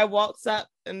other guy walks up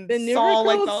and saw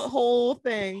like the whole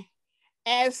thing.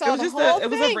 And saw it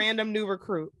was a random new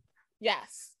recruit.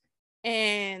 Yes.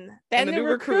 And that the new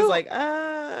recruit was like,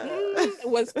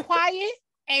 was quiet,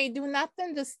 ain't do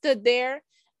nothing, just stood there,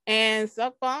 and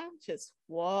Suck Bong just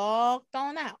walked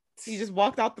on out. He just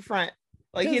walked out the front.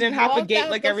 Like, he didn't hop a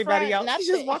gate like everybody else. He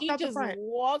just walked out the front.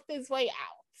 Walked his way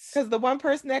out. Because the one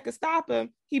person that could stop him,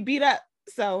 he beat up.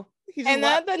 So he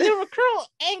just the new recruit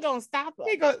ain't gonna stop him.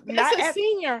 That's a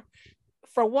senior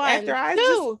for one.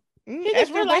 He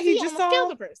just realized he just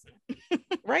killed the person.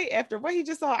 Right, after what he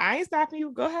just saw, I ain't stopping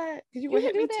you. Go ahead. You would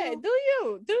hit me too.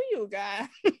 Do you, guy?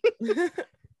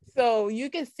 So you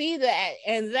can see that.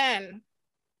 And then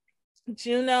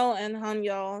Juno and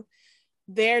Hanyeol,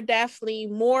 they're definitely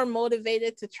more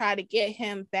motivated to try to get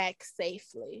him back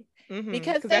safely.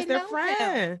 Because they know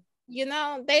friend. You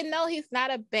know, they know he's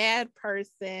not a bad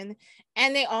person.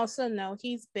 And they also know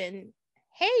he's been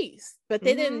case, but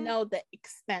they didn't know the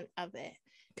extent of it.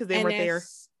 Because they weren't there.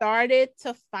 Started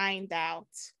to find out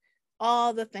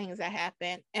all the things that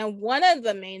happened. And one of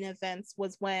the main events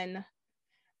was when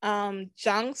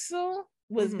Jang-soo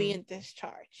was being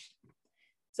discharged.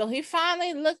 So he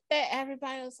finally looked at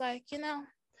everybody and was like,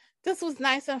 this was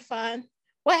nice and fun.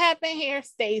 What happened here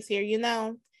stays here,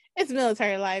 It's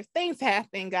military life. Things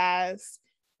happen, guys.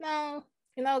 No,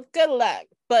 good luck.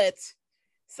 But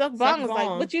Seok-bong was like,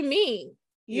 what you mean?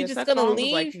 You just gonna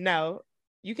leave? Like, no,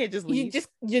 you can't just leave.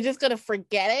 You're just gonna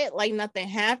forget it like nothing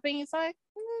happened. He's like,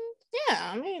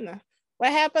 yeah, I mean,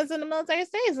 what happens in the military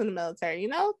stays in the military,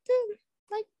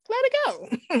 like, let it go.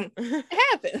 It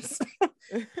happens.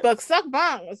 But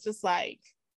Seok-bong was just like,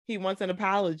 he wants an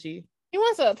apology. He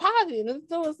wants an apology. And this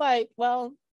dude was like,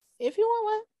 well, if you want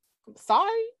one, I'm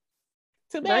sorry.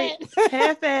 Too bad. Right.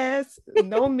 Half-ass,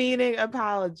 no meaning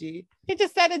apology. He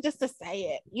just said it just to say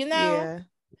it, Yeah.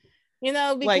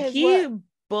 Because like he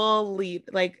bullied,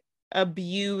 like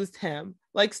abused him.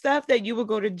 Like stuff that you would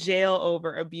go to jail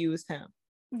over abused him.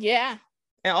 Yeah.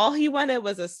 And all he wanted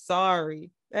was a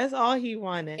sorry. That's all he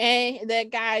wanted. And that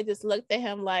guy just looked at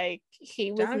him like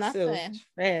he was nothing.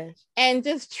 Trash. And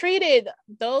just treated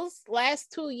those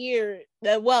last 2 years,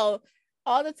 all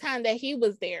the time that he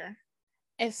was there,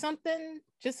 as something,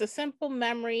 just a simple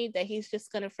memory that he's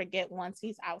just going to forget once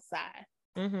he's outside.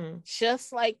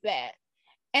 Just like that.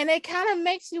 And it kind of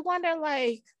makes you wonder,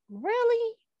 like,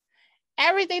 really?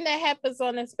 Everything that happens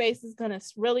on the space is going to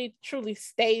really, truly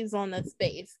stays on the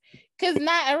space. Because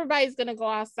not everybody's going to go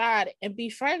outside and be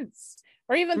friends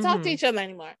or even talk to each other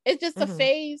anymore. It's just a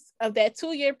phase of that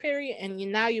 2-year period. And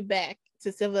now you're back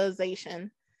to civilization.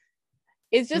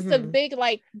 It's just a big,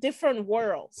 like, different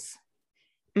worlds.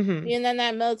 Being in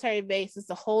that military base is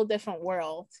a whole different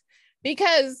world.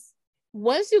 Because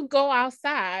once you go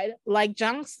outside, like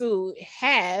Jang-soo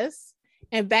has,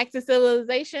 and back to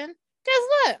civilization, guess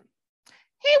what?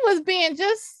 He was being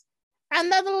just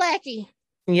another lackey.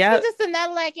 Yeah. Just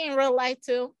another lackey in real life,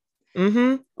 too.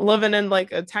 Living in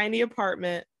like a tiny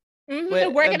apartment.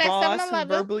 With working a boss at 7-Eleven.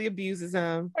 Who verbally abuses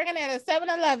him. Working at a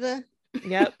 7-Eleven.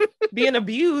 Yep. Being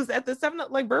abused at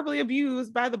the verbally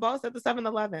abused by the boss at the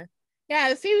 7-Eleven.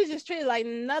 Yeah, he was just treated like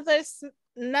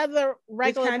another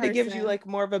regular person. It kind of gives you like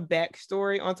more of a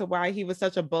backstory onto why he was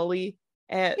such a bully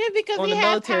because on the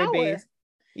military power. Base.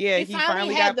 Yeah, he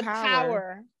finally had the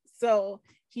power. So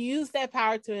he used that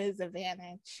power to his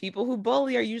advantage. People who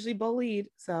bully are usually bullied.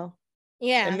 So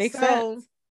yeah, it makes sense.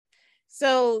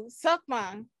 So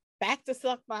Seok-bong, back to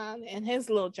Seok-bong and his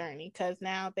little journey, because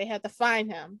now they had to find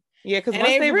him. Yeah, because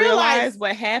once they realized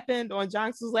what happened on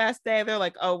Jang-soo's last day, they're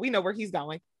like, oh, we know where he's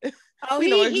going.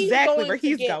 We know exactly where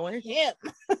he's going.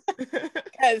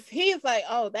 Because he's like,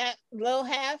 oh, that little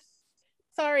half,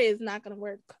 sorry, is not going to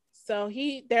work. So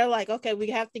they're like, okay, we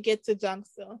have to get to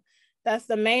Jang-soo. That's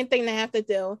the main thing they have to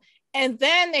do. And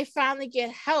then they finally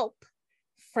get help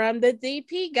from the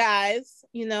DP guys.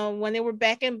 When they were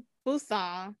back in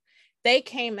Busan, they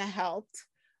came and helped.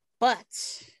 But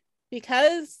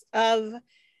because of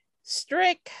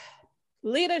strict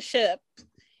leadership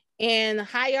and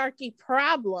hierarchy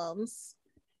problems,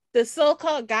 the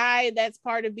so-called guy that's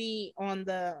part of B on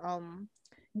the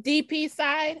DP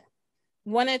side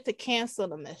wanted to cancel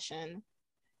the mission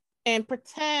and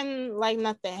pretend like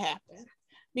nothing happened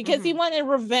because he wanted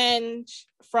revenge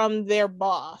from their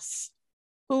boss,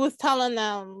 who was telling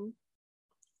them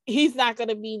he's not going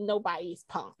to be nobody's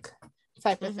punk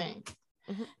type of thing.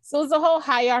 So it's a whole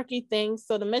hierarchy thing.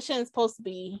 So the mission is supposed to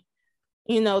be,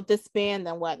 disband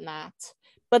and whatnot.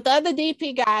 But the other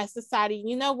DP guys decided,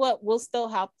 you know what, we'll still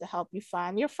help you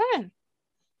find your friend.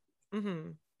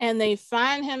 And they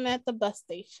find him at the bus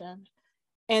station.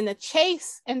 And the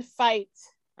chase and fight.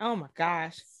 Oh my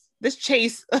gosh. This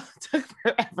chase took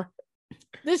forever.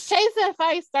 This chase and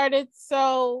fight started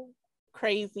so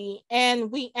crazy. And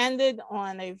we ended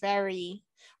on a very,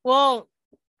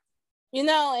 in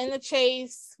the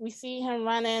chase, we see him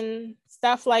running,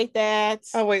 stuff like that.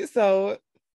 Oh, wait. So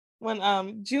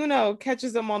when Juno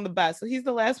catches him on the bus, so he's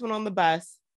the last one on the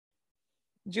bus.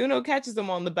 Juno catches him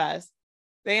on the bus.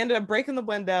 They ended up breaking the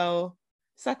window.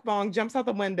 Seok-bong jumps out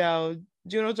the window.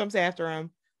 Juno jumps after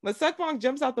him. When Seok-bong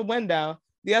jumps out the window,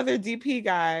 the other DP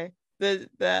guy, the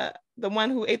one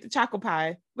who ate the choco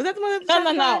pie, was that the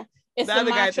one? No. It's the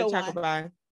other guy ate the choco pie.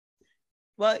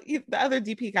 Well, the other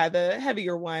DP guy, the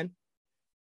heavier one,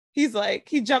 he's like,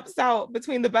 he jumps out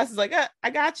between the buses, like, I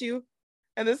got you,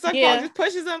 and then Seok-bong just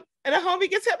pushes him, and the homie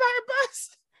gets hit by a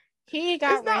bus. He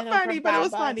got it's not funny, but it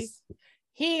was funny.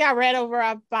 He got ran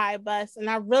over by a bus, and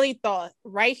I really thought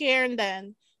right here and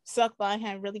then Seok-bong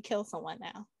had really killed someone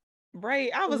now.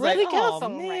 Right, I was really like, oh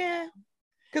man. Right,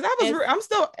 Because I'm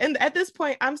still, and at this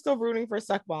point, I'm still rooting for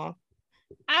Suckbong.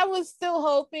 I was still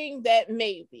hoping that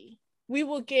maybe we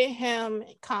will get him,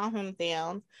 calm him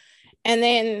down, and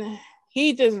then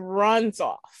he just runs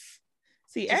off.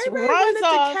 See, everybody wanted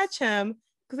to catch him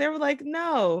because they were like,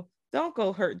 no, don't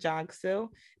go hurt Jang-soo.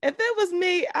 If it was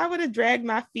me, I would have dragged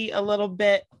my feet a little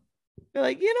bit. Be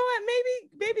like, you know what?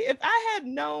 Maybe if I had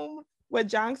known what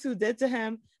Jang-soo did to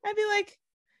him, I'd be like,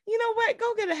 you know what?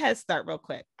 Go get a head start real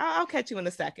quick. I'll catch you in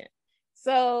a second.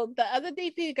 So the other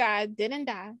DP guy didn't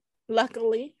die.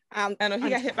 Luckily, I know he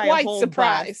got hit by a whole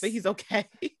bus, but he's okay.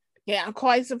 Yeah, I'm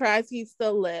quite surprised he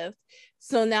still lived.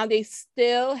 So now they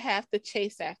still have to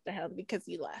chase after him because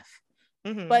he left.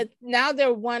 Mm-hmm. But now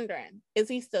they're wondering, is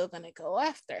he still going to go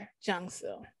after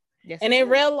Jang-soo? Yes, and they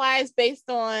realized based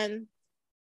on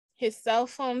his cell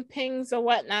phone pings or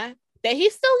whatnot that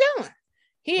he's still going.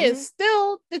 He is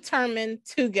still determined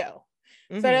to go.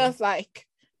 So they was like,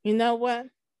 you know what?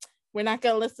 We're not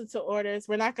going to listen to orders.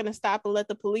 We're not going to stop and let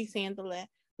the police handle it.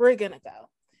 We're going to go.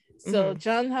 So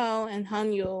Jun-ho and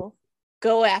Han-yul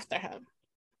go after him.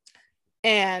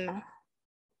 And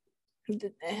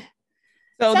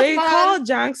so they called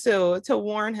Jang-soo to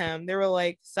warn him. They were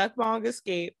like, Suckbong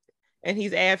escaped and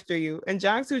he's after you. And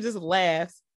Jang-soo just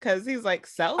laughs because he's like,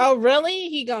 oh, really?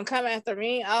 He gonna come after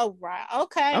me? Oh, right.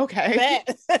 Okay.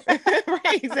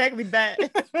 Right, exactly. Bet.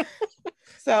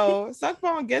 So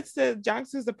Suckbong gets to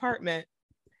Jang-soo's apartment.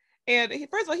 And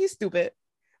first of all, he's stupid.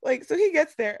 Like, so he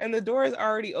gets there and the door is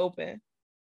already open.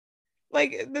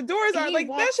 Like, the doors are like,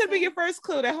 that should be your first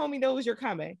clue that homie knows you're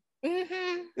coming.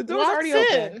 Mm-hmm. The door's already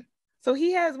open. So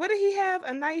he has, what did he have?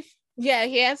 A knife? Yeah,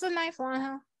 he has a knife on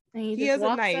him. And he has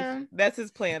a knife. In. That's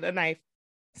his plan, a knife.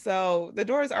 So the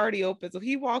door is already open. So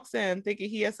he walks in thinking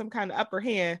he has some kind of upper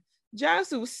hand.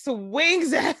 Jang-soo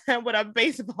swings at him with a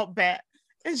baseball bat.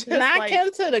 And just knock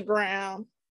him to the ground.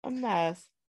 A mess.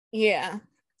 Yeah.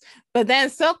 But then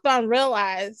Suckbong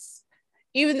realized,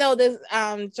 even though this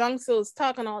Jang-soo is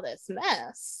talking all this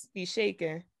mess, he's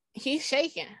shaking.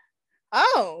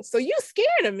 Oh, so you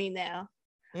scared of me now?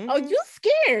 Mm-hmm. Oh, you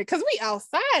scared because we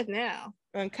outside now.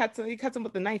 And he cuts him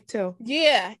with the knife too.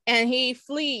 Yeah, and he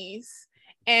flees.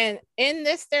 And in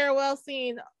this stairwell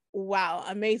scene, wow,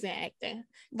 amazing acting.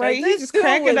 Right, he's just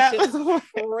cracking up, just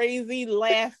crazy,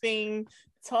 laughing,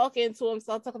 talking to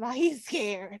himself, talking about he's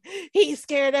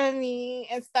scared of me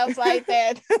and stuff like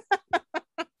that.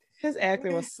 His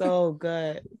acting was so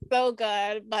good. But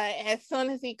as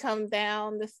soon as he comes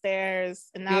down the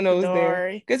stairs and out the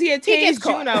door, because he had tased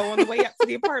Juno on the way up to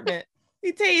the apartment.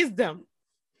 He tased him.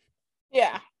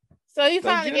 Yeah. So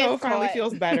Juno finally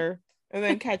feels better and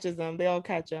then catches them. They all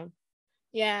catch him.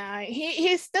 Yeah,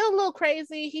 he's still a little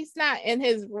crazy. He's not in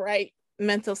his right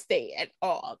mental state at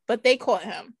all, but they caught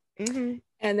him. Mm-hmm.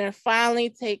 And they're finally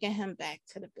taking him back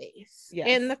to the base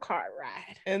in the car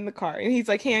ride. In the car. And he's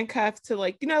like handcuffed to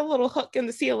like, a little hook in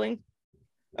the ceiling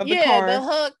of the car. Yeah, the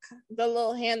hook, the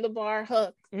little handlebar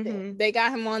hook. Mm-hmm. They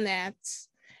got him on that.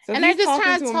 So and they're just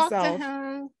trying to talk to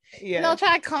him. Yeah.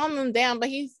 Try to calm him down, but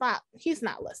he's not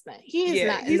listening. He's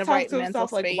not in the right mental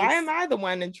space. Like, why am I the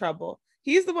one in trouble?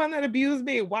 He's the one that abused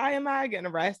me. Why am I getting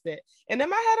arrested? And in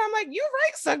my head, I'm like, you're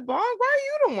right, Suckbong. Why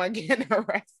are you the one getting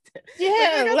arrested?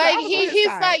 Yeah, like he's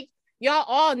like, y'all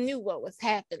all knew what was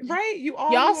happening. Right?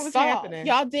 Y'all knew what was happening.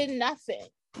 Y'all did nothing.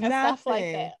 And stuff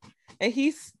like that. And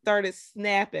he started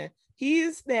snapping.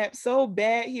 He snapped so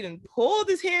bad, he done pulled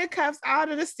his handcuffs out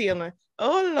of the ceiling.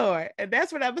 Oh, Lord. And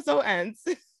that's where the episode ends.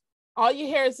 All you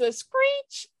hear is a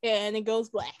screech and it goes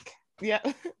black. Yeah.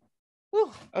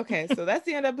 Okay, so that's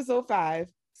the end of episode 5.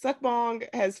 Suckbong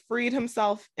has freed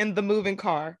himself in the moving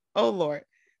car. Oh Lord.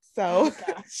 So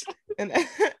in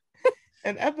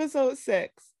episode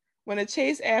 6, when a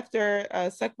chase after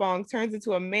Suckbong turns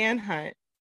into a manhunt,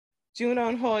 Juno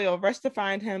and Hoyo rush to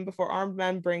find him before armed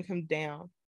men bring him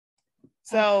down.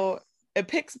 So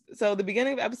the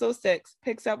beginning of episode 6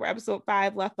 picks up where episode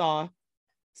 5 left off.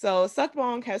 So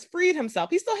Suckbong has freed himself.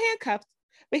 He's still handcuffed,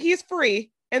 but he's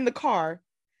free in the car.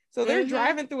 So they're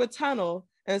driving through a tunnel,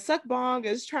 and Suckbong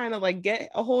is trying to like get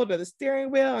a hold of the steering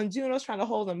wheel, and Juno's trying to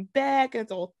hold him back, and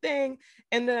it's a whole thing,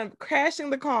 and then I'm crashing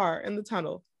the car in the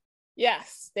tunnel.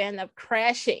 Yes, they end up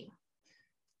crashing.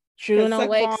 Juno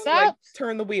wakes up, like,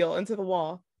 turn the wheel into the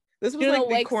wall. This was Juno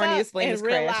like the corniest, lamest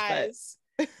crash.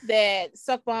 But that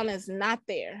Suckbong is not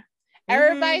there.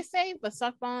 Everybody's safe, but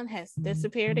Suckbong has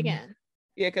disappeared again.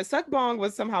 Yeah, because Suckbong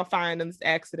was somehow fine in this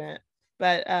accident,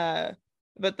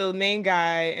 but the main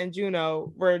guy and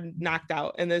Juno were knocked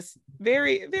out in this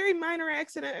very, very minor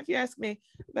accident, if you ask me.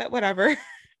 But whatever.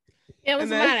 It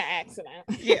was a minor accident.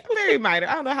 Yeah, very minor.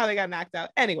 I don't know how they got knocked out.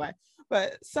 Anyway,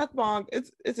 But Sukbong,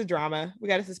 it's a drama. We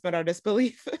got to suspend our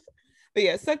disbelief. But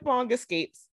yeah, Sukbong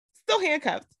escapes, still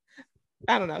handcuffed.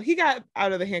 I don't know. He got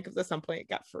out of the handcuffs at some point,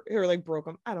 got free, or like broke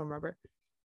them. I don't remember.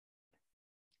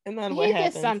 And then what happened?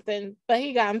 He did something, but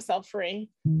he got himself free.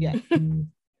 Yeah.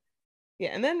 Yeah,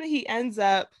 and then he ends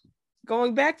up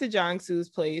going back to Jang-soo's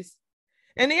place,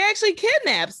 and he actually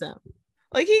kidnaps him.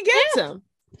 Like, he gets him.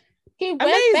 He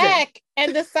went back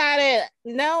and decided,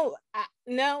 no,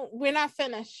 we're not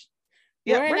finished.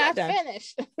 Yep, we're not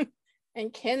finished.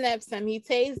 And kidnaps him. He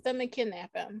tased him and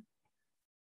kidnapped him.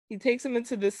 He takes him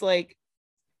into this, like,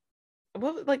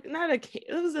 not a cave.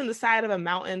 It was in the side of a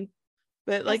mountain,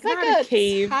 but like not a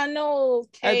cave. Tunnel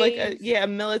cave. A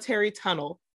military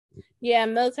tunnel. Yeah,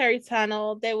 military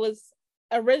tunnel. That was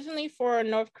originally for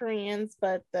North Koreans,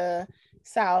 but the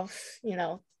South,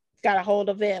 got a hold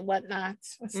of it and whatnot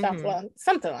and stuff,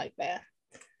 something like that.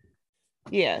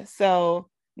 Yeah. So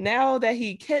now that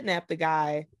he kidnapped the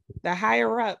guy, the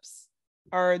higher ups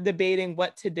are debating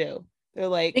what to do. They're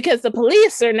like, because the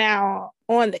police are now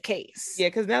on the case. Yeah,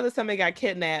 because now that somebody got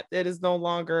kidnapped, it is no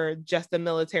longer just a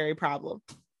military problem.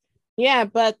 Yeah,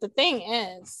 but the thing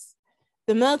is,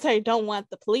 the military don't want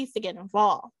the police to get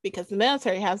involved because the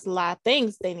military has a lot of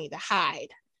things they need to hide.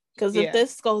 Because if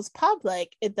this goes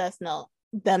public, it does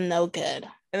them no good.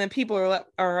 And then people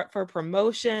are up for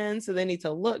promotion, so they need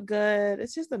to look good.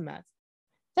 It's just a mess.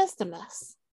 Just a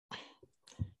mess.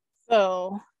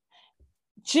 So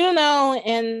Juno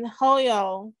and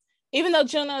Hoyo, even though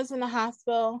Juno is in the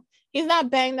hospital, he's not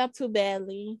banged up too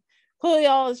badly.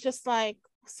 Hoyo is just like,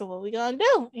 so what are we gonna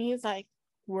do? And he's like,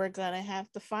 we're gonna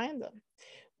have to find them.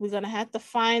 We're gonna have to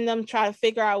find them, try to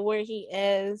figure out where he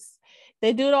is.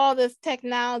 They do all this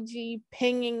technology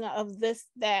pinging of this,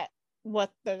 that,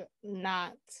 what they're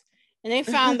not. And they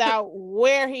found out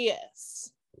where he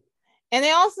is. And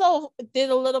they also did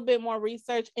a little bit more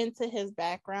research into his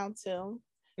background too,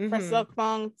 for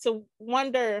Sukbong, to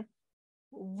wonder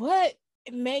what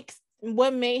made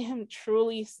him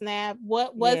truly snap.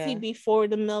 What was he before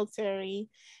the military?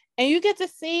 And you get to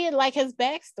see like his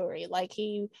backstory. Like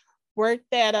he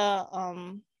worked at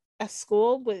a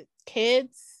school with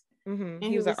kids. And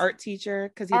he was an art teacher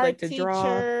because he liked to draw.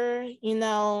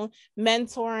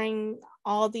 Mentoring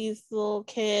all these little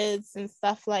kids and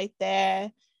stuff like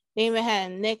that. They even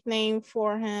had a nickname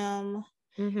for him.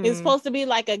 It was supposed to be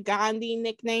like a Gandhi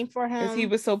nickname for him. Because he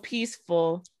was so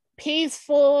peaceful.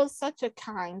 Such a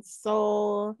kind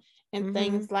soul, and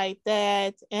things like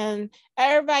that. And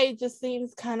everybody just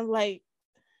seems kind of like,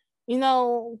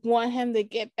 want him to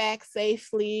get back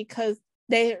safely because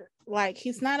they're like,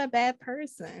 he's not a bad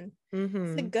person.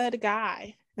 He's a good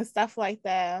guy and stuff like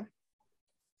that.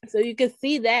 So you can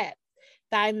see that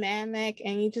dynamic,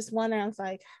 and you just wonder, I was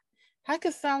like, how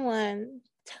could someone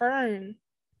turn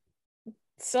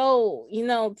so,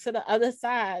 to the other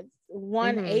side,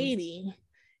 180?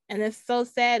 And it's so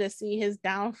sad to see his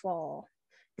downfall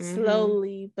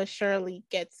slowly but surely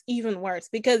gets even worse,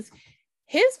 because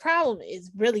his problem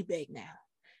is really big now,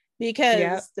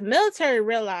 because the military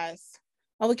realized,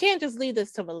 we can't just leave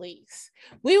this to police.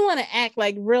 We want to act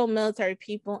like real military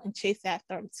people and chase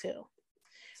after him too.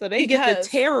 So they get the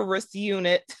terrorist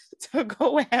unit to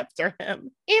go after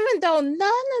him. Even though none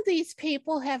of these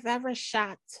people have ever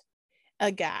shot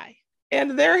a guy.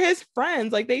 And they're his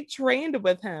friends. Like, they trained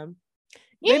with him.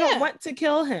 They don't want to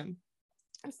kill him.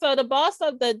 So the boss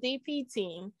of the DP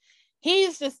team,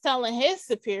 he's just telling his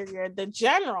superior, the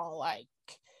general, like,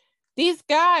 these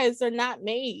guys are not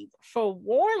made for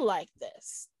war like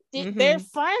this. They're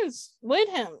friends with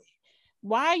him.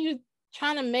 Why are you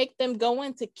trying to make them go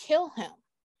in to kill him?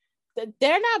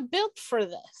 They're not built for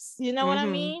this. You know what I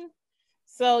mean?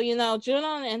 So, Juno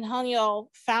and Hanyo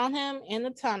found him in the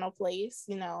tunnel place,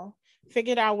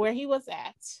 figured out where he was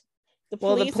at. The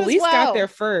police got there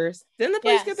first. Didn't the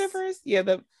police get there first? Yeah,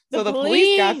 the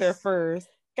police got there first.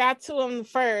 Got to him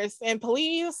first. And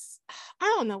police,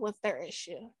 I don't know what's their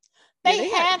issue. They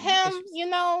had him,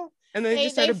 and they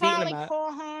just started beating him up.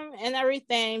 Call him and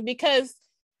everything, because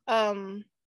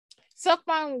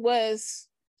Sukbong was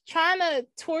trying to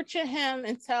torture him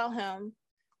and tell him,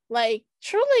 like,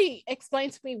 truly explain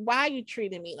to me why you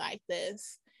treated me like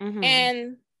this.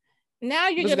 And now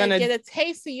you're gonna get a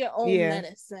taste of your own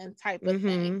medicine type of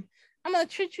thing. I'm gonna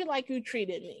treat you like you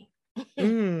treated me.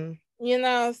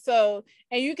 So,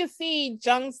 and you can see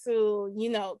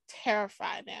Jung-soo,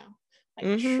 terrified now.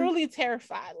 Like, truly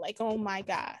terrified, like, oh my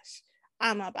gosh,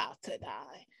 I'm about to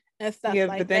die and stuff like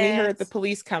that. But then he heard the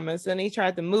police coming, so then he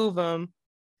tried to move him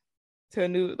to a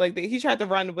new, he tried to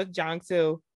run with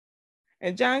Jang-soo,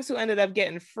 and Jang-soo ended up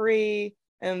getting free,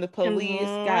 and the police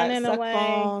got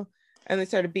Sukbong, and they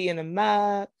started beating him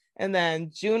up. And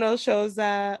then Juno shows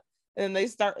up, and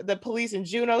the police and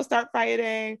Juno start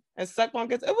fighting, and Suckbong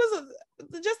gets. It was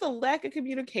just a lack of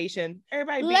communication.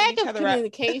 Everybody beating each other up.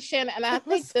 Communication, and I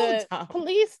think the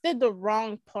police did the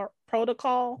wrong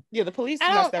protocol. Yeah, the police.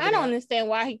 I don't understand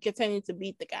why he continued to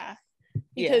beat the guy.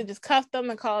 He could have just cuffed him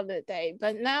and called it a day,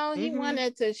 but now he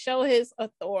wanted to show his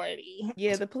authority.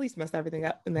 Yeah, the police messed everything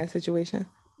up in that situation.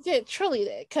 Yeah, truly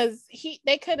did, because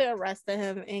they could have arrested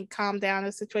him and calmed down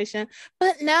the situation,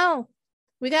 but no,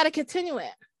 we got to continue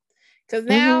it, because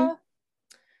now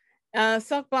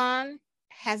Suckbong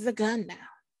has a gun now.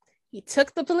 He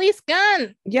took the police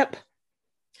gun. Yep.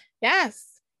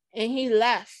 Yes, and he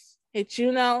left. And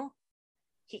Juno,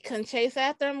 he couldn't chase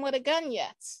after him with a gun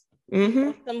yet.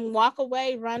 Let them walk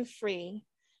away, run free,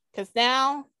 because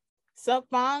now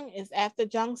Suckbong is after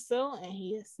Jung-soo, and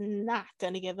he is not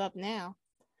going to give up now.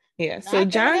 Yeah, so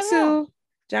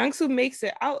Jung-soo makes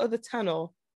it out of the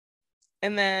tunnel,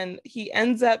 and then he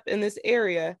ends up in this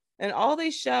area, and all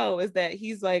they show is that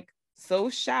he's like so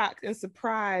shocked and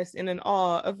surprised and in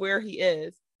awe of where he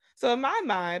is. So in my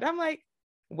mind, I'm like,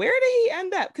 where did he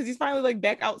end up? Because he's finally like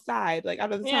back outside, like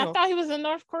out of the tunnel. I thought he was in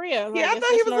North Korea. Like, I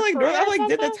thought he was like North. I'm like,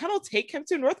 did the tunnel take him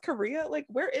to North Korea? Like,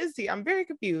 where is he? I'm very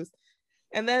confused.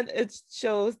 And then it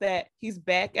shows that he's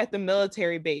back at the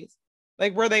military base,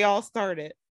 like where they all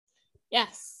started.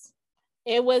 Yes,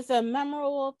 it was a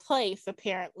memorable place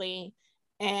apparently,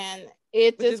 and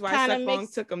it Which just is why kind of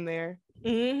Suckbong took him there.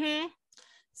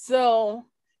 So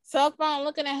Suckbong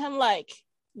looking at him like,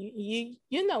 you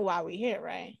know why we're here,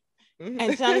 right?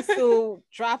 And Jung-soo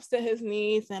drops to his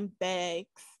knees and begs.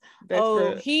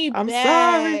 I'm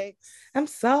sorry. I'm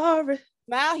sorry.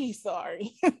 Now he's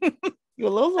sorry. You're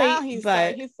a little late,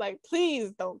 but he's like,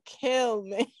 please don't kill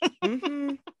me.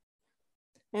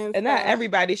 And not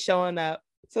everybody's showing up.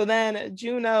 So then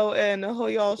Juno and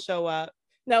Hoyeol show up.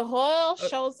 No, Hoyeol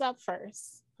shows up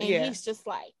first. And he's just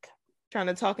like trying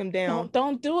to talk him down.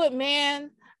 Don't do it, man.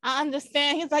 I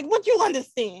understand. He's like, what you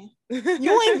understand?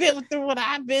 You ain't been through what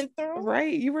I've been through.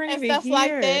 Right. You weren't even stuff here.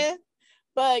 Like that.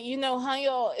 But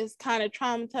Hoyeol is kind of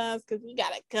traumatized because he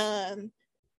got a gun.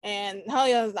 And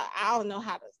Hoyeol's like, I don't know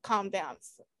how to calm down.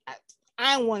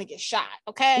 I don't want to get shot,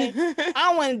 okay? I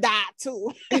don't want to die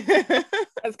too.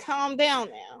 Let's calm down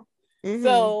now.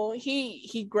 So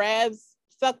he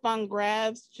Suckbong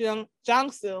grabs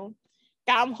Jung-soo,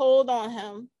 got him hold on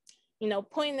him,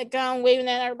 pointing the gun, waving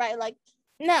at everybody like,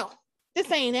 no,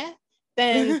 this ain't it.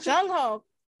 Then Junho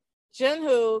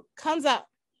comes up,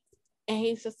 and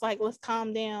he's just like, let's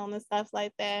calm down and stuff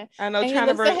like that. I know. And he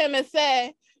looks at him and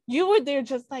say, you were there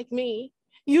just like me.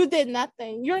 You did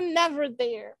nothing. You're never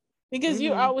there because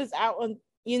you're always out on,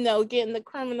 getting the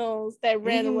criminals that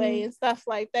ran away and stuff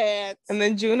like that. And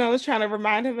then Juno was trying to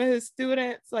remind him of his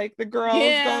students, like the girl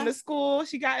going to school.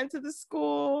 She got into the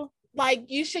school. Like,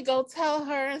 you should go tell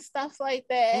her and stuff like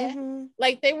that.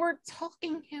 Like, they were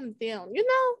talking him down.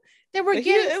 They were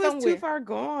getting somewhere. It was too far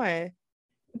gone.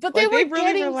 But they were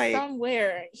getting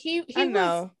somewhere. He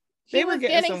was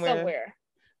getting somewhere.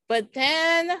 But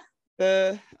then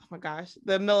the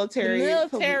military,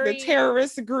 the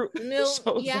terrorist group,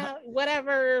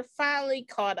 whatever, finally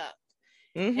caught up.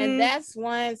 And that's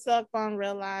when Suckbong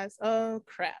realized, oh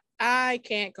crap, I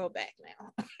can't go back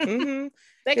now.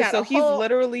 They got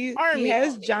he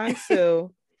has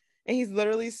Jung-soo, and he's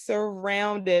literally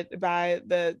surrounded by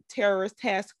the terrorist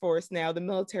task force now, the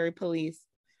military police.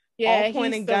 Yeah, all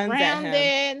pointing guns at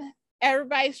him.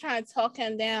 Everybody's trying to talk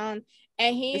him down,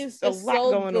 and he's just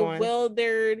so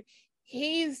bewildered.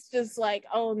 He's just like,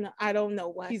 oh no, I don't know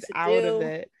what to do.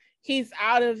 He's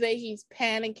out of it. He's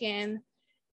panicking.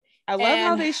 I love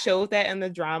how they showed that in the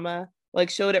drama, like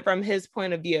showed it from his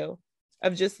point of view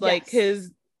of just like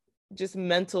his just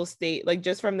mental state, like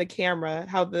just from the camera,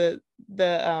 how the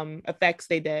effects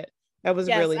they did. That was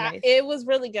really nice. It was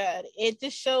really good. It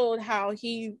just showed how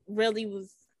he really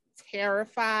was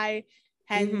terrified,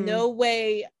 had no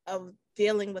way of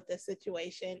dealing with the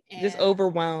situation, and just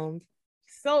overwhelmed.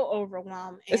 So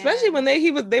overwhelmed, especially when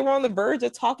they were on the verge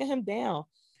of talking him down.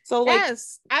 So like,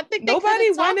 I think nobody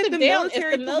wanted the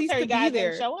military police to be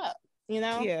there. Show up,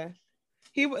 Yeah,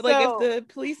 if the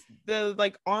police, the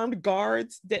like armed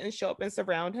guards didn't show up and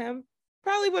surround him,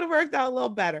 probably would have worked out a little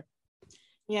better.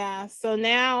 Yeah. So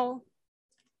now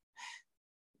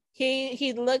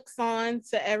he looks on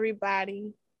to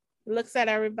everybody, looks at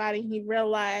everybody. He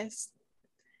realized,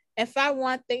 if I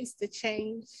want things to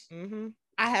change,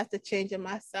 I have to change it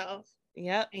myself.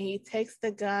 Yep. And he takes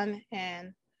the gun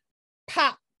and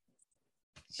pop,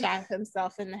 shot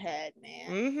himself in the head,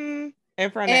 man.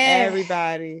 In front of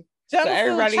everybody. So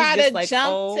everybody's tried to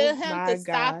jump to him to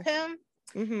stop him.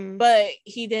 but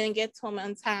he didn't get to him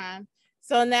in time.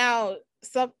 So now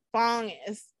Suk Bong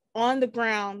is on the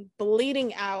ground,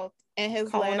 bleeding out, and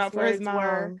his last words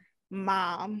were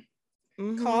 "mom."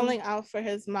 Calling out for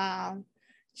his mom.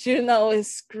 Juno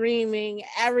is screaming.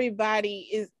 Everybody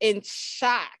is in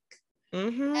shock.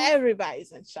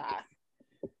 Everybody's in shock.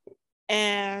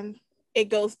 And it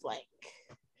goes blank.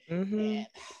 And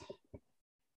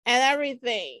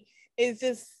everything is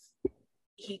just,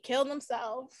 he killed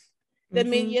himself. The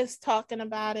media's talking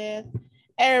about it.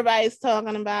 Everybody's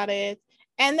talking about it.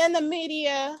 And then the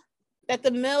media that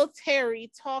the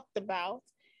military talked about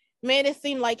made it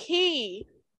seem like he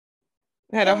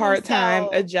had a hard time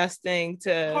adjusting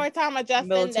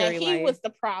military that he life. Was the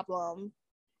problem.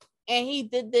 And he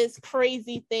did this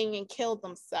crazy thing and killed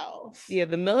himself. Yeah,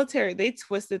 the military, they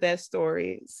twisted that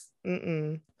story.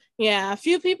 Yeah, a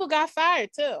few people got fired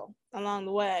too along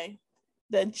the way.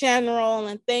 The general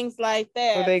and things like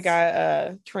that. Or they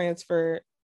got transferred.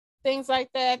 Things like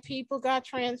that. People got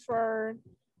transferred.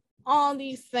 All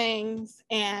these things.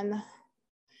 And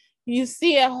you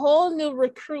see a whole new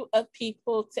recruit of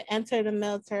people to enter the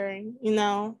military, you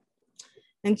know.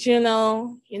 And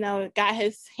Juno, you know, got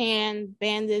his hand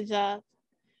bandaged up,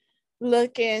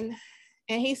 looking,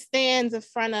 and he stands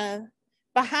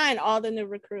behind all the new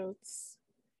recruits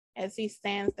as he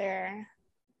stands there.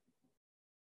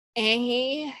 And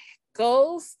he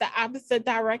goes the opposite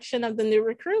direction of the new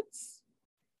recruits.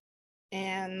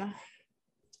 And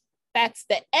that's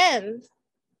the end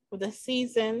of the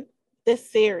season,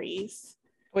 this series.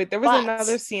 Wait, there was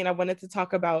another scene I wanted to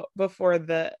talk about before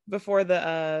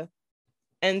the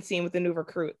end scene with the new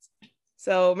recruits.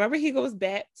 So remember, he goes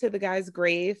back to the guy's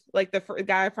grave, like the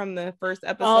guy from the first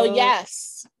episode. Oh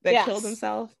yes, that killed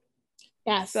himself.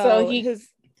 Yeah. So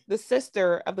the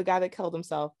sister of the guy that killed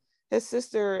himself, his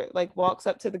sister like walks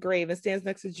up to the grave and stands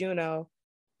next to Juno,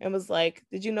 and was like,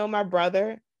 "Did you know my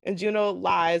brother?" And Juno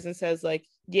lies and says like,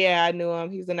 "Yeah, I knew him.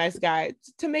 He's a nice guy,"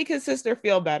 to make his sister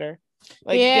feel better,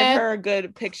 like give her a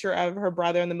good picture of her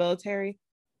brother in the military.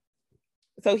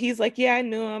 So he's like, "Yeah, I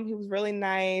knew him. He was really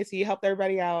nice. He helped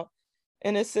everybody out."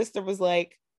 And his sister was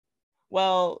like,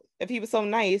 "Well, if he was so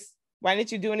nice, why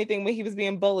didn't you do anything when he was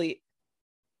being bullied?"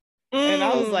 And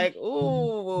I was like,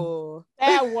 ooh.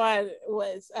 That one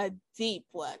was a deep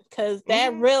one, because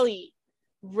that really,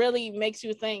 really makes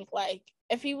you think, like,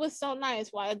 if he was so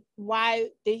nice, why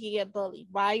did he get bullied?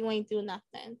 Why you ain't do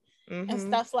nothing? And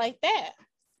stuff like that.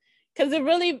 Because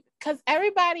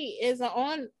everybody is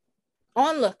an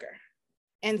onlooker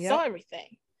and saw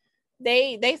everything.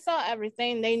 They saw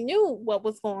everything. They knew what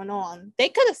was going on. They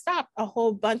could have stopped a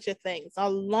whole bunch of things a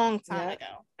long time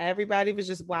ago. Everybody was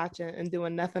just watching and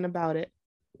doing nothing about it.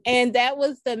 And that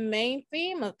was the main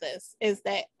theme of this, is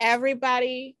that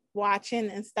everybody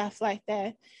watching and stuff like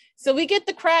that. So we get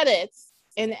the credits,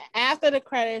 and after the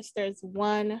credits, there's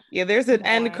one. Yeah, there's an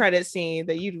end credit scene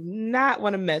that you do not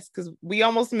want to miss, because we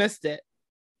almost missed it.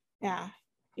 Yeah.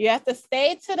 You have to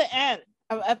stay to the end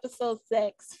of episode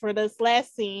 6 for this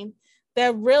last scene.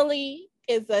 That really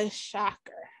is a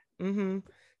shocker.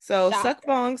 So Suk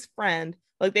Bong's friend,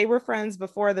 like they were friends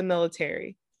before the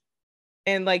military.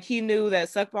 And like he knew that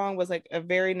Suk Bong was like a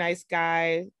very nice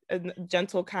guy, a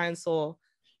gentle, kind soul.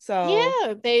 So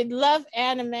yeah, they love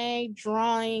anime,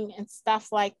 drawing, and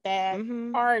stuff like that.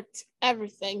 Art,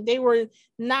 everything. They were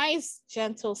nice,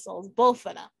 gentle souls, both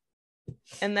of them.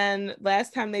 And then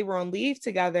last time they were on leave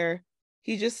together,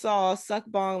 he just saw Suk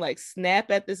Bong like snap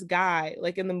at this guy,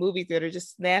 like in the movie theater,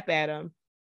 just snap at him.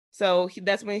 So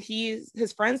that's when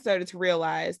his friends started to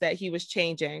realize that he was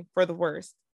changing for the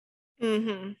worst.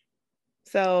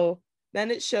 So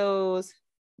then it shows,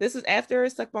 this is after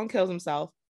Suk Bong kills himself.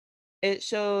 It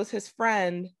shows his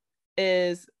friend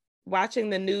is watching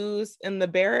the news in the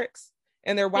barracks,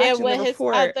 and they're watching the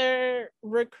report. His other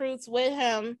recruits with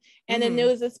him, and the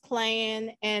news is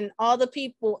playing, and all the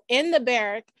people in the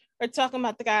barrack are talking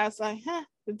about the guy. It's like,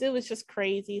 the dude was just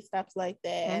crazy, stuff like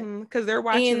that. Because they're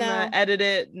watching the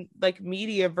edited like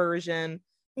media version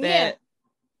that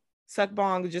Suk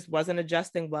Bong just wasn't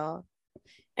adjusting well.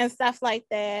 And stuff like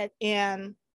that.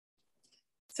 And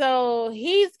so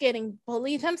he's getting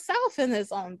bullied himself in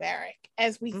his own barrack,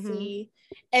 as we see,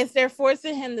 as they're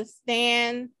forcing him to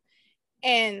stand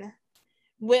and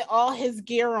with all his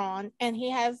gear on, and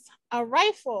he has a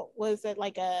rifle. Was it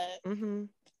like a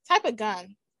type of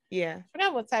gun? Yeah, I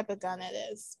forgot what type of gun it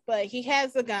is, but he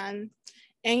has a gun,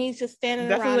 and he's just standing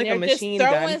definitely around like there, a machine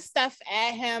just throwing gun. Stuff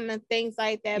at him and things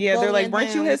like that. Yeah, they're like,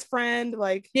 "Weren't you his friend?"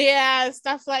 Like, yeah,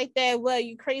 stuff like that. Well,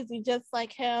 you crazy just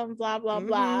like him, blah blah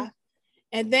blah.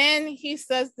 And then he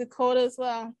says the quote as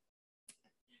well.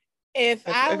 If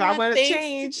I want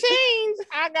things to change,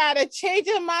 I gotta change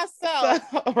it myself.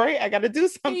 So, right, I gotta do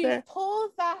something. He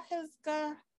pulls out his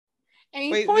gun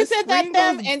and he points it at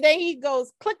them, and then he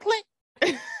goes click click.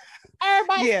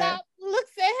 Everybody stop,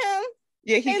 looks at him.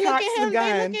 Yeah, he cocks the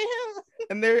gun. They look at him,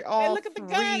 and they're all they look at the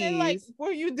gun and like, what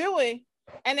are you doing?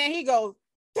 And then he goes,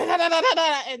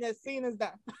 da-da-da-da-da-da, and the scene is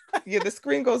done. Yeah, the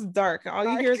screen goes dark, and all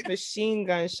you hear is machine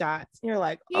gun shots. And you're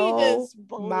like, oh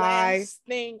my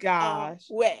gosh.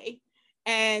 Away.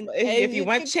 And if you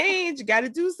want change, you got to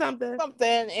do something.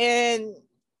 And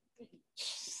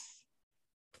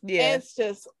yeah, it's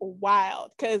just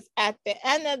wild. Because at the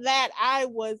end of that, I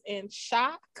was in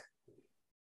shock.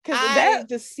 Because that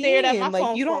just stared at my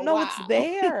phone. You don't know it's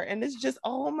there, and it's just,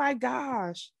 oh my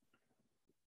gosh.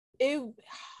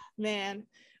 Man,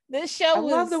 this show. I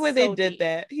love the way they did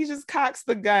that. He just cocks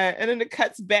the gun, and then it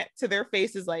cuts back to their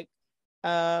faces, like,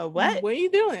 what? What are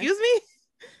you doing? Excuse me?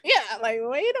 Yeah, like,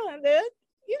 what are you doing, dude?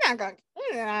 You're not gonna.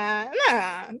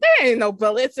 Nah, there ain't no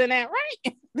bullets in that,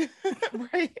 right?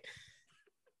 Right.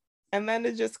 And then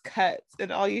it just cuts,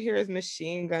 and all you hear is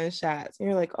machine gun shots. And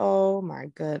you're like, oh my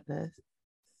goodness.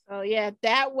 Oh yeah,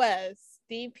 that was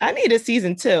DP. I need a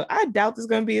season 2. I doubt there's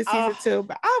going to be a season 2,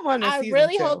 but I want a season 2. I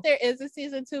really hope there is a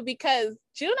season 2 because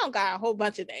Juno got a whole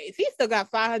bunch of days. He still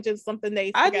got 500 something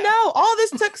days. I know. All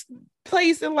this took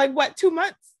place in like, what, 2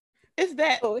 months? If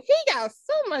that. Oh, he got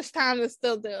so much time to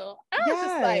still do. I was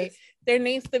just like, there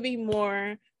needs to be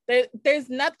more. There's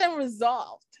nothing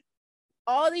resolved.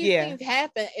 All these things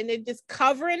happen and they're just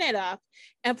covering it up.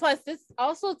 And plus, this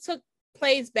also took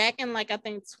place back in like, I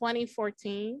think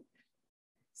 2014.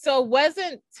 So it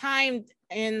wasn't timed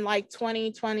in like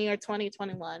 2020 or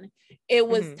 2021. It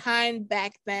was timed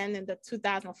back then in the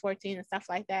 2014 and stuff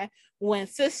like that, when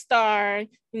Sistar,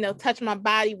 Touch My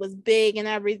Body was big and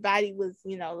everybody was,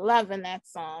 loving that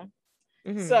song.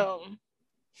 So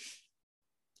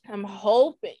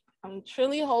I'm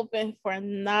truly hoping for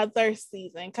another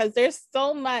season because there's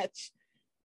so much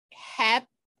that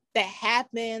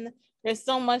happened. There's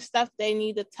so much stuff they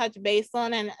need to touch base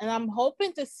on, and I'm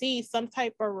hoping to see some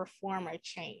type of reform or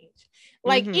change.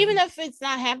 Like, even if it's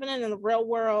not happening in the real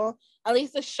world, at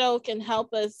least the show can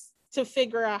help us to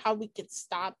figure out how we could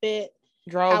stop it,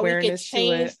 how we could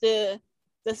change the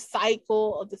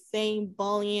cycle of the same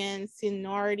bullying,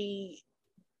 seniority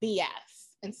BS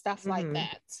and stuff like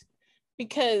that.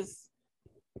 Because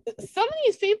some of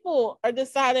these people are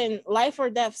deciding life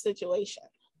or death situation.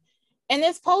 And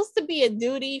it's supposed to be a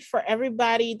duty for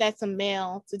everybody that's a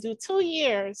male to do 2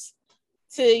 years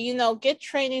to, get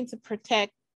training to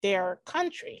protect their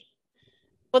country.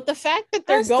 But the fact that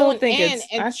they're going in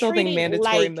and I still think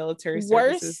mandatory military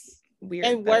service is weird.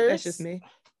 And worse, that's just me.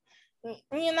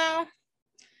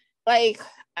 Like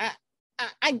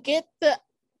I get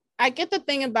the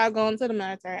thing about going to the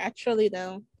military. I truly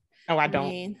do. Oh, I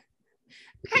don't.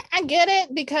 I get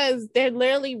it because they're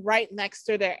literally right next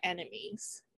to their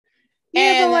enemies.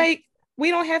 Yeah, but like,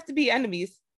 we don't have to be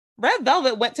enemies. Red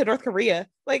Velvet went to North Korea.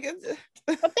 Like,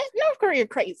 but North Korea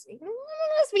crazy.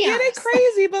 Let's be honest. Yeah, they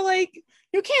crazy, but like,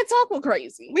 you can't talk with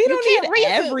crazy. We don't need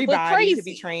everybody to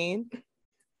be trained.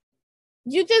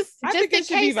 You just in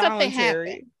case something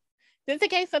happened. Just in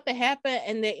case something happened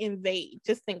and they invade,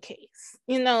 just in case.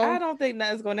 I don't think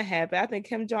nothing's going to happen. I think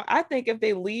I think if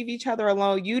they leave each other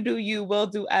alone, you do you, we'll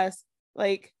do us.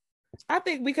 Like, I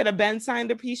think we could have been signed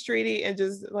a peace treaty and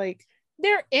just like.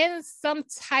 They're in some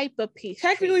type of peace.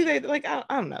 Technically, treaty. they like I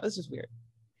don't know. It's just weird.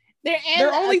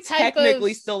 They're only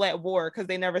technically still at war because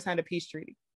they never signed a peace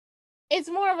treaty. It's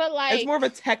more of a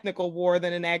technical war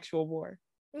than an actual war.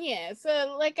 Yeah,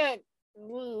 so like a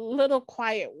little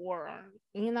quiet war.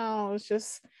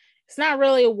 It's not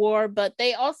really a war, but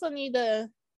they also need to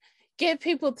get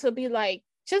people to be like,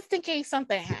 just in case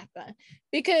something happened,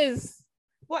 because.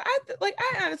 Well,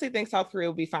 I honestly think South Korea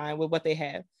will be fine with what they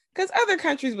have. Because other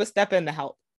countries would step in to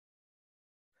help.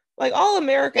 Like, all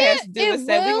America has to do is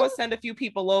say, we will send a few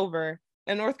people over,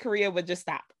 and North Korea would just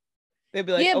stop. They'd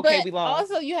be like, okay, we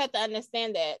lost. Also, you have to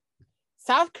understand that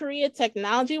South Korea,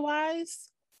 technology-wise,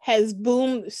 has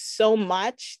boomed so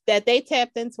much that they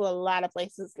tapped into a lot of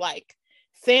places like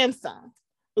Samsung.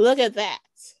 Look at that.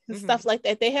 And stuff like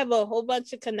that. They have a whole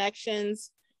bunch of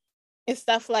connections and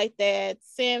stuff like that.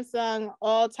 Samsung,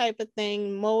 all type of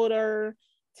thing, motor,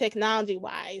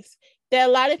 technology-wise, that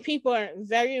a lot of people are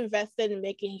very invested in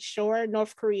making sure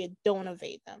North Korea don't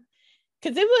invade them,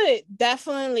 because it would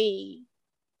definitely,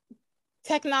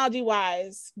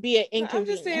 technology-wise, be an inconvenience.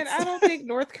 I'm just saying, I don't think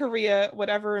North Korea would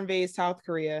ever invade South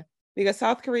Korea because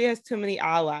South Korea has too many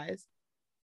allies.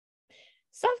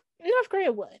 North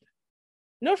Korea would.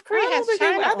 North Korea has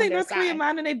China. I think North Korea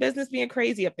minding their business being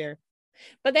crazy up there.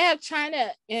 But they have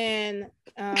China and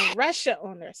Russia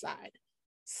on their side.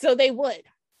 So they would.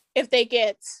 If they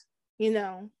get,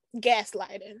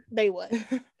 gaslighted, they would.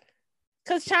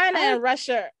 Because China and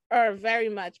Russia are very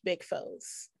much big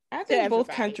foes. I think both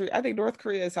countries, I think North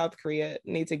Korea and South Korea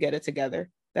need to get it together.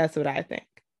 That's what I think.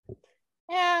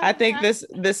 Yeah. I think this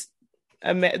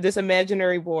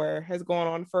imaginary war has gone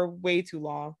on for way too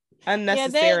long,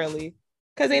 unnecessarily.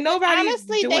 Because ain't nobody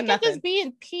honestly, doing they could nothing. just be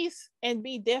in peace and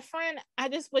be different. I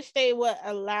just wish they would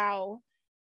allow,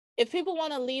 if people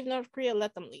want to leave North Korea,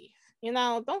 let them leave.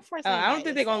 Don't force. I don't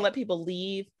think they're gonna let people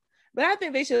leave, but I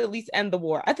think they should at least end the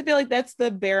war. I feel like that's the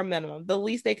bare minimum. The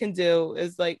least they can do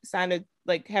is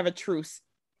have a truce,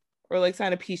 or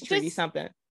sign a peace treaty, something.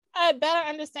 A better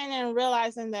understanding and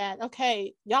realizing that,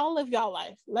 okay, y'all live y'all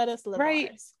life, let us live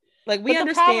ours. We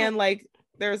understand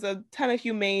there's a ton of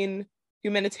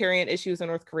humanitarian issues in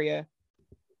North Korea.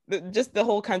 Just the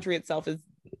whole country itself is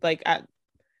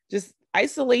just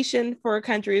isolation for a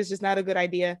country is just not a good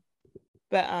idea.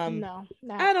 But no,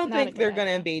 I don't think they're going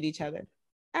to invade each other.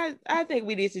 I think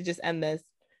we need to just end this.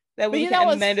 That we can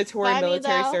end mandatory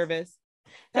military service.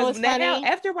 Because now,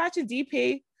 after watching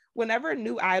DP, whenever a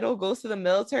new idol goes to the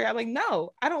military, I'm like,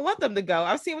 no, I don't want them to go.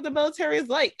 I've seen what the military is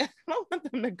like. I don't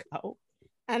want them to go.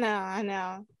 I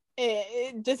know.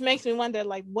 It just makes me wonder,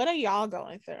 what are y'all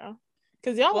going through?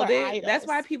 Because y'all are idols. That's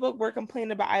why people were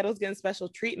complaining about idols getting special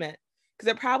treatment.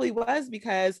 Because it probably was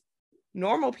because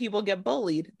normal people get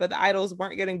bullied, but the idols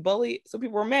weren't getting bullied, so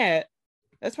people were mad.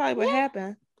 That's probably what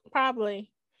happened.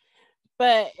 Probably.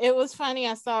 But it was funny.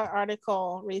 I saw an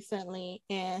article recently,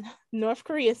 and North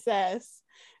Korea says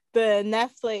the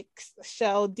Netflix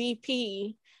show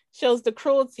DP shows the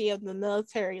cruelty of the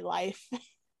military life.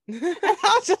 And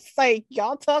I was just like,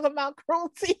 y'all talk about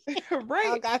cruelty? Right.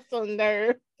 Y'all got some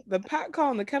nerve. The pot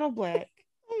calling the kettle black.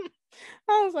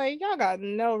 I was like, y'all got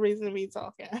no reason to be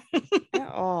talking at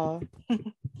all.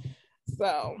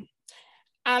 So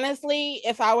honestly,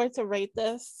 if I were to rate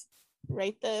this,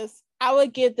 I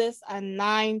would give this a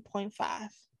 9.5.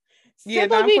 Yeah,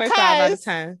 9.5 out of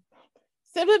 10.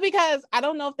 Simply because I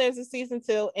don't know if there's a season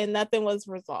 2 and nothing was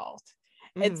resolved.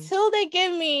 Until they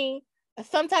give me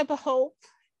some type of hope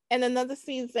and another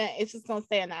season, it's just going to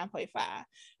stay at 9.5.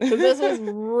 So this was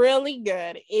really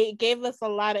good. It gave us a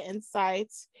lot of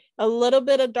insights, a little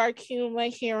bit of dark humor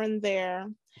here and there.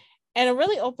 And it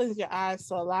really opens your eyes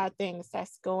to a lot of things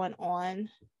that's going on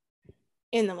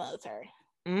in the military.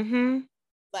 Mm-hmm.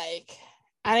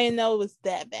 I didn't know it was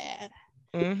that bad.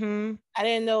 Mm-hmm. I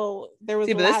didn't know there was.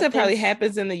 But this stuff probably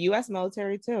happens in the U.S.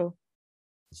 military too.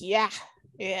 Yeah,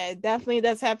 it definitely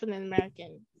does happen in the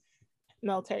American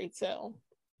military too.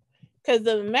 Because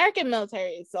the American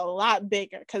military is a lot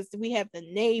bigger. Because we have the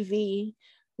Navy,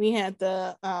 we have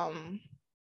the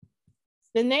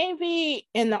Navy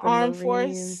and the Armed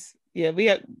Force. Yeah, we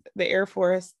have the Air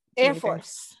Force.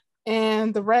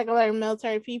 And the regular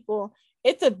military people.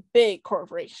 It's a big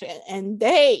corporation, and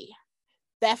they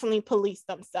definitely police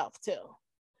themselves too.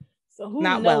 So who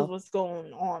knows what's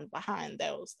going on behind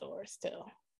those doors too.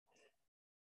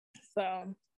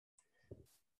 So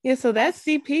yeah, so that's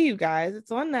DP, you guys.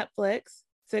 It's on Netflix.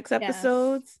 6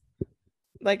 episodes,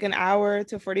 an hour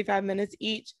to 45 minutes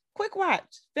each. Quick watch.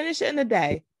 Finish it in a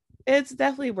day. It's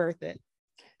definitely worth it.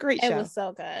 Great show. It was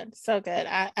so good. So good.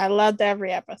 I loved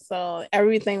every episode.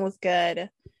 Everything was good.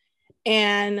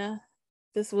 And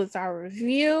this was our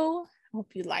review.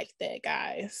 Hope you liked it,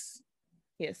 guys.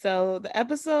 Yeah, so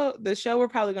the show we're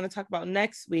probably going to talk about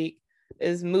next week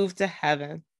is Move to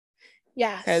Heaven.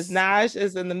 Yes. Because Naj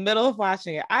is in the middle of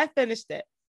watching it. I finished it,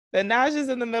 but Naj is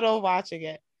in the middle of watching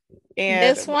it. And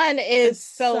this one is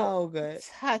so good.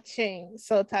 Touching.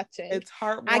 So touching. It's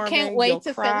heartwarming. I can't wait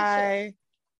to cry. Finish it.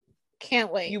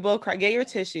 Can't wait. You will cry. Get your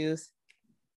tissues.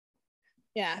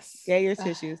 Yes. Get your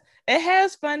tissues. It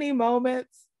has funny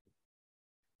moments,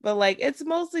 but it's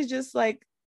mostly just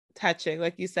touching,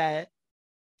 like you said.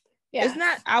 Yes. It's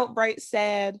not outright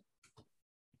sad,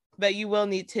 but you will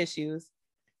need tissues.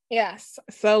 Yes.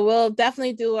 So we'll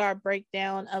definitely do our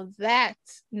breakdown of that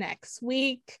next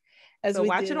week. So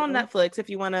watch it on Netflix if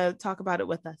you want to talk about it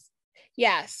with us.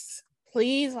 Yes.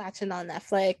 Please watch it on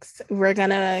Netflix. We're going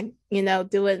to,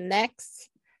 do it next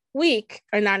week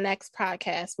or our next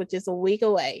podcast, which is a week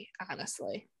away,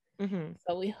 honestly. Mm-hmm.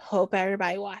 So we hope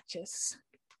everybody watches.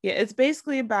 Yeah, it's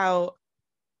basically about.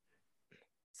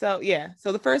 So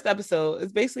the first episode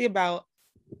is basically about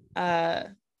a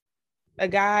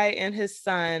guy and his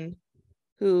son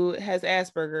who has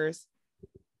Asperger's.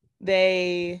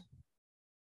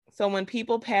 So when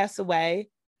people pass away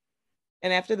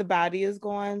and after the body is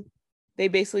gone, they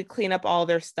basically clean up all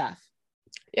their stuff.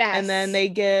 Yes. And then they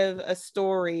give a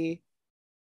story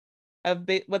of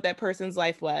what that person's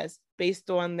life was based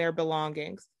on their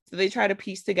belongings. So they try to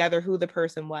piece together who the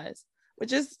person was,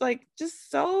 which is like just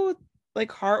so like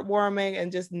heartwarming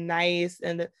and just nice.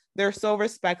 And they're so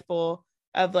respectful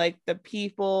of like the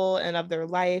people and of their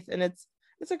life. And it's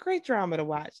a great drama to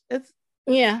watch. It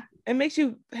makes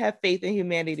you have faith in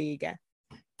humanity again.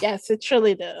 Yes, it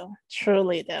truly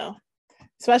do.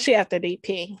 Especially after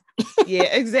DP. Yeah,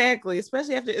 exactly.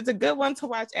 Especially after, it's a good one to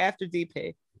watch after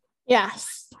DP.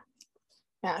 Yes.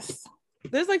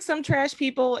 There's like some trash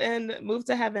people in Move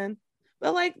to Heaven,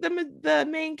 but like the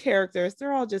main characters,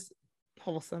 they're all just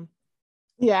wholesome.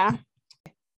 Yeah.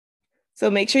 So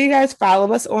make sure you guys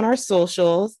follow us on our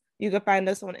socials. You can find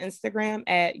us on Instagram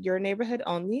at Your Neighborhood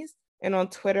Onlys and on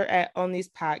Twitter at Onlys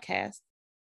Podcast.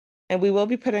 And we will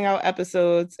be putting out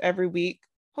episodes every week,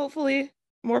 hopefully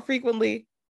more frequently.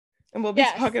 And we'll be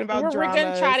talking about dramas. We're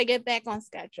going to try to get back on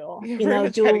schedule.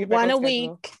 Do one a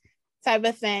week type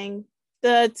of thing.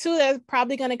 The two that are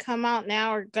probably going to come out now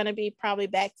are going to be probably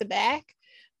back to back.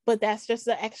 But that's just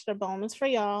an extra bonus for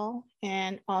y'all.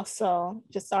 And also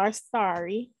just our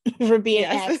sorry for being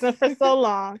absent for so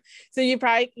long. So you're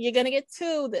going to get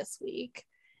 2 this week.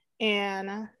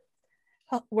 And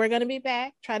we're going to be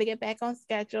back, try to get back on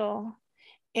schedule.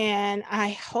 And I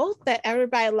hope that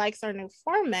everybody likes our new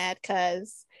format,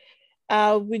 because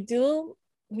we do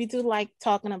like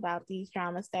talking about these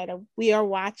dramas that we are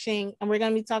watching, and we're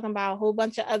going to be talking about a whole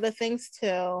bunch of other things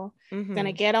too. Going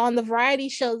to get on the variety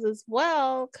shows as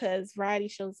well, because variety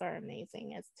shows are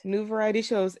amazing. It's new variety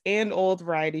shows and old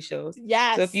variety shows.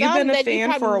 Yeah. So if you've been a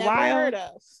fan for a while,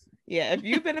 if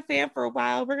you've been a fan for a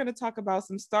while, we're going to talk about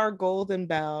some Star Golden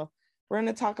Bell. We're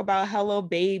going to talk about Hello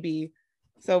Baby.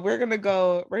 So we're going to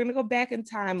go back in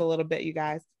time a little bit, you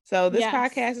guys. So this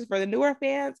podcast is for the newer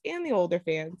fans and the older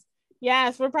fans.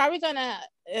 Yes, we're probably going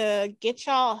to get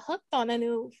y'all hooked on a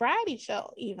new variety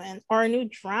show even, or a new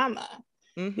drama,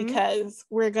 because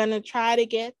we're going to try to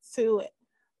get to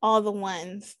all the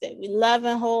ones that we love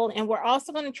and hold. And we're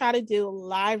also going to try to do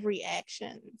live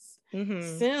reactions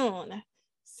soon.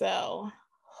 So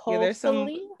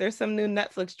hopefully. There's some new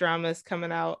Netflix dramas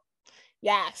coming out.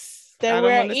 Yes. I don't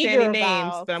want to say any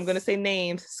names, but I'm going to say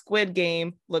names. Squid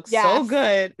Game looks so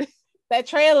good. That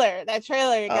trailer, guys,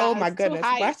 oh my goodness.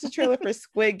 Watch the trailer for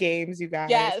Squid Games, you guys.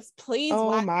 Yes, please.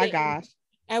 Oh my gosh.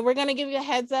 And we're going to give you a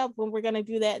heads up when we're going to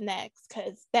do that next,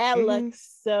 because that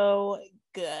looks so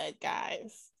good,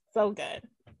 guys. So good.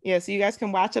 Yeah, so you guys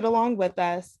can watch it along with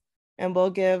us, and we'll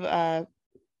give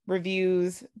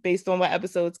reviews based on what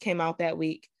episodes came out that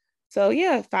week. So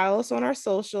yeah, follow us on our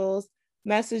socials,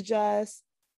 message us.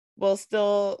 We'll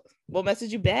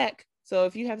message you back. So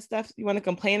if you have stuff you want to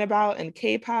complain about in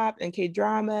K-pop and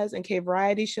K-dramas and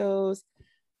K-variety shows,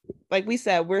 like we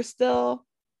said, we're still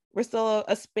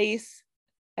a space,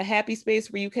 a happy space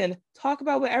where you can talk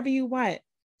about whatever you want,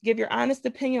 give your honest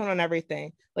opinion on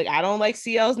everything. Like, I don't like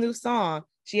CL's new song.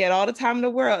 She had all the time in the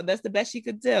world. That's the best she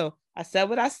could do. I said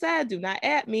what I said. Do not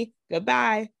at me.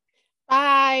 Goodbye.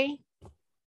 Bye.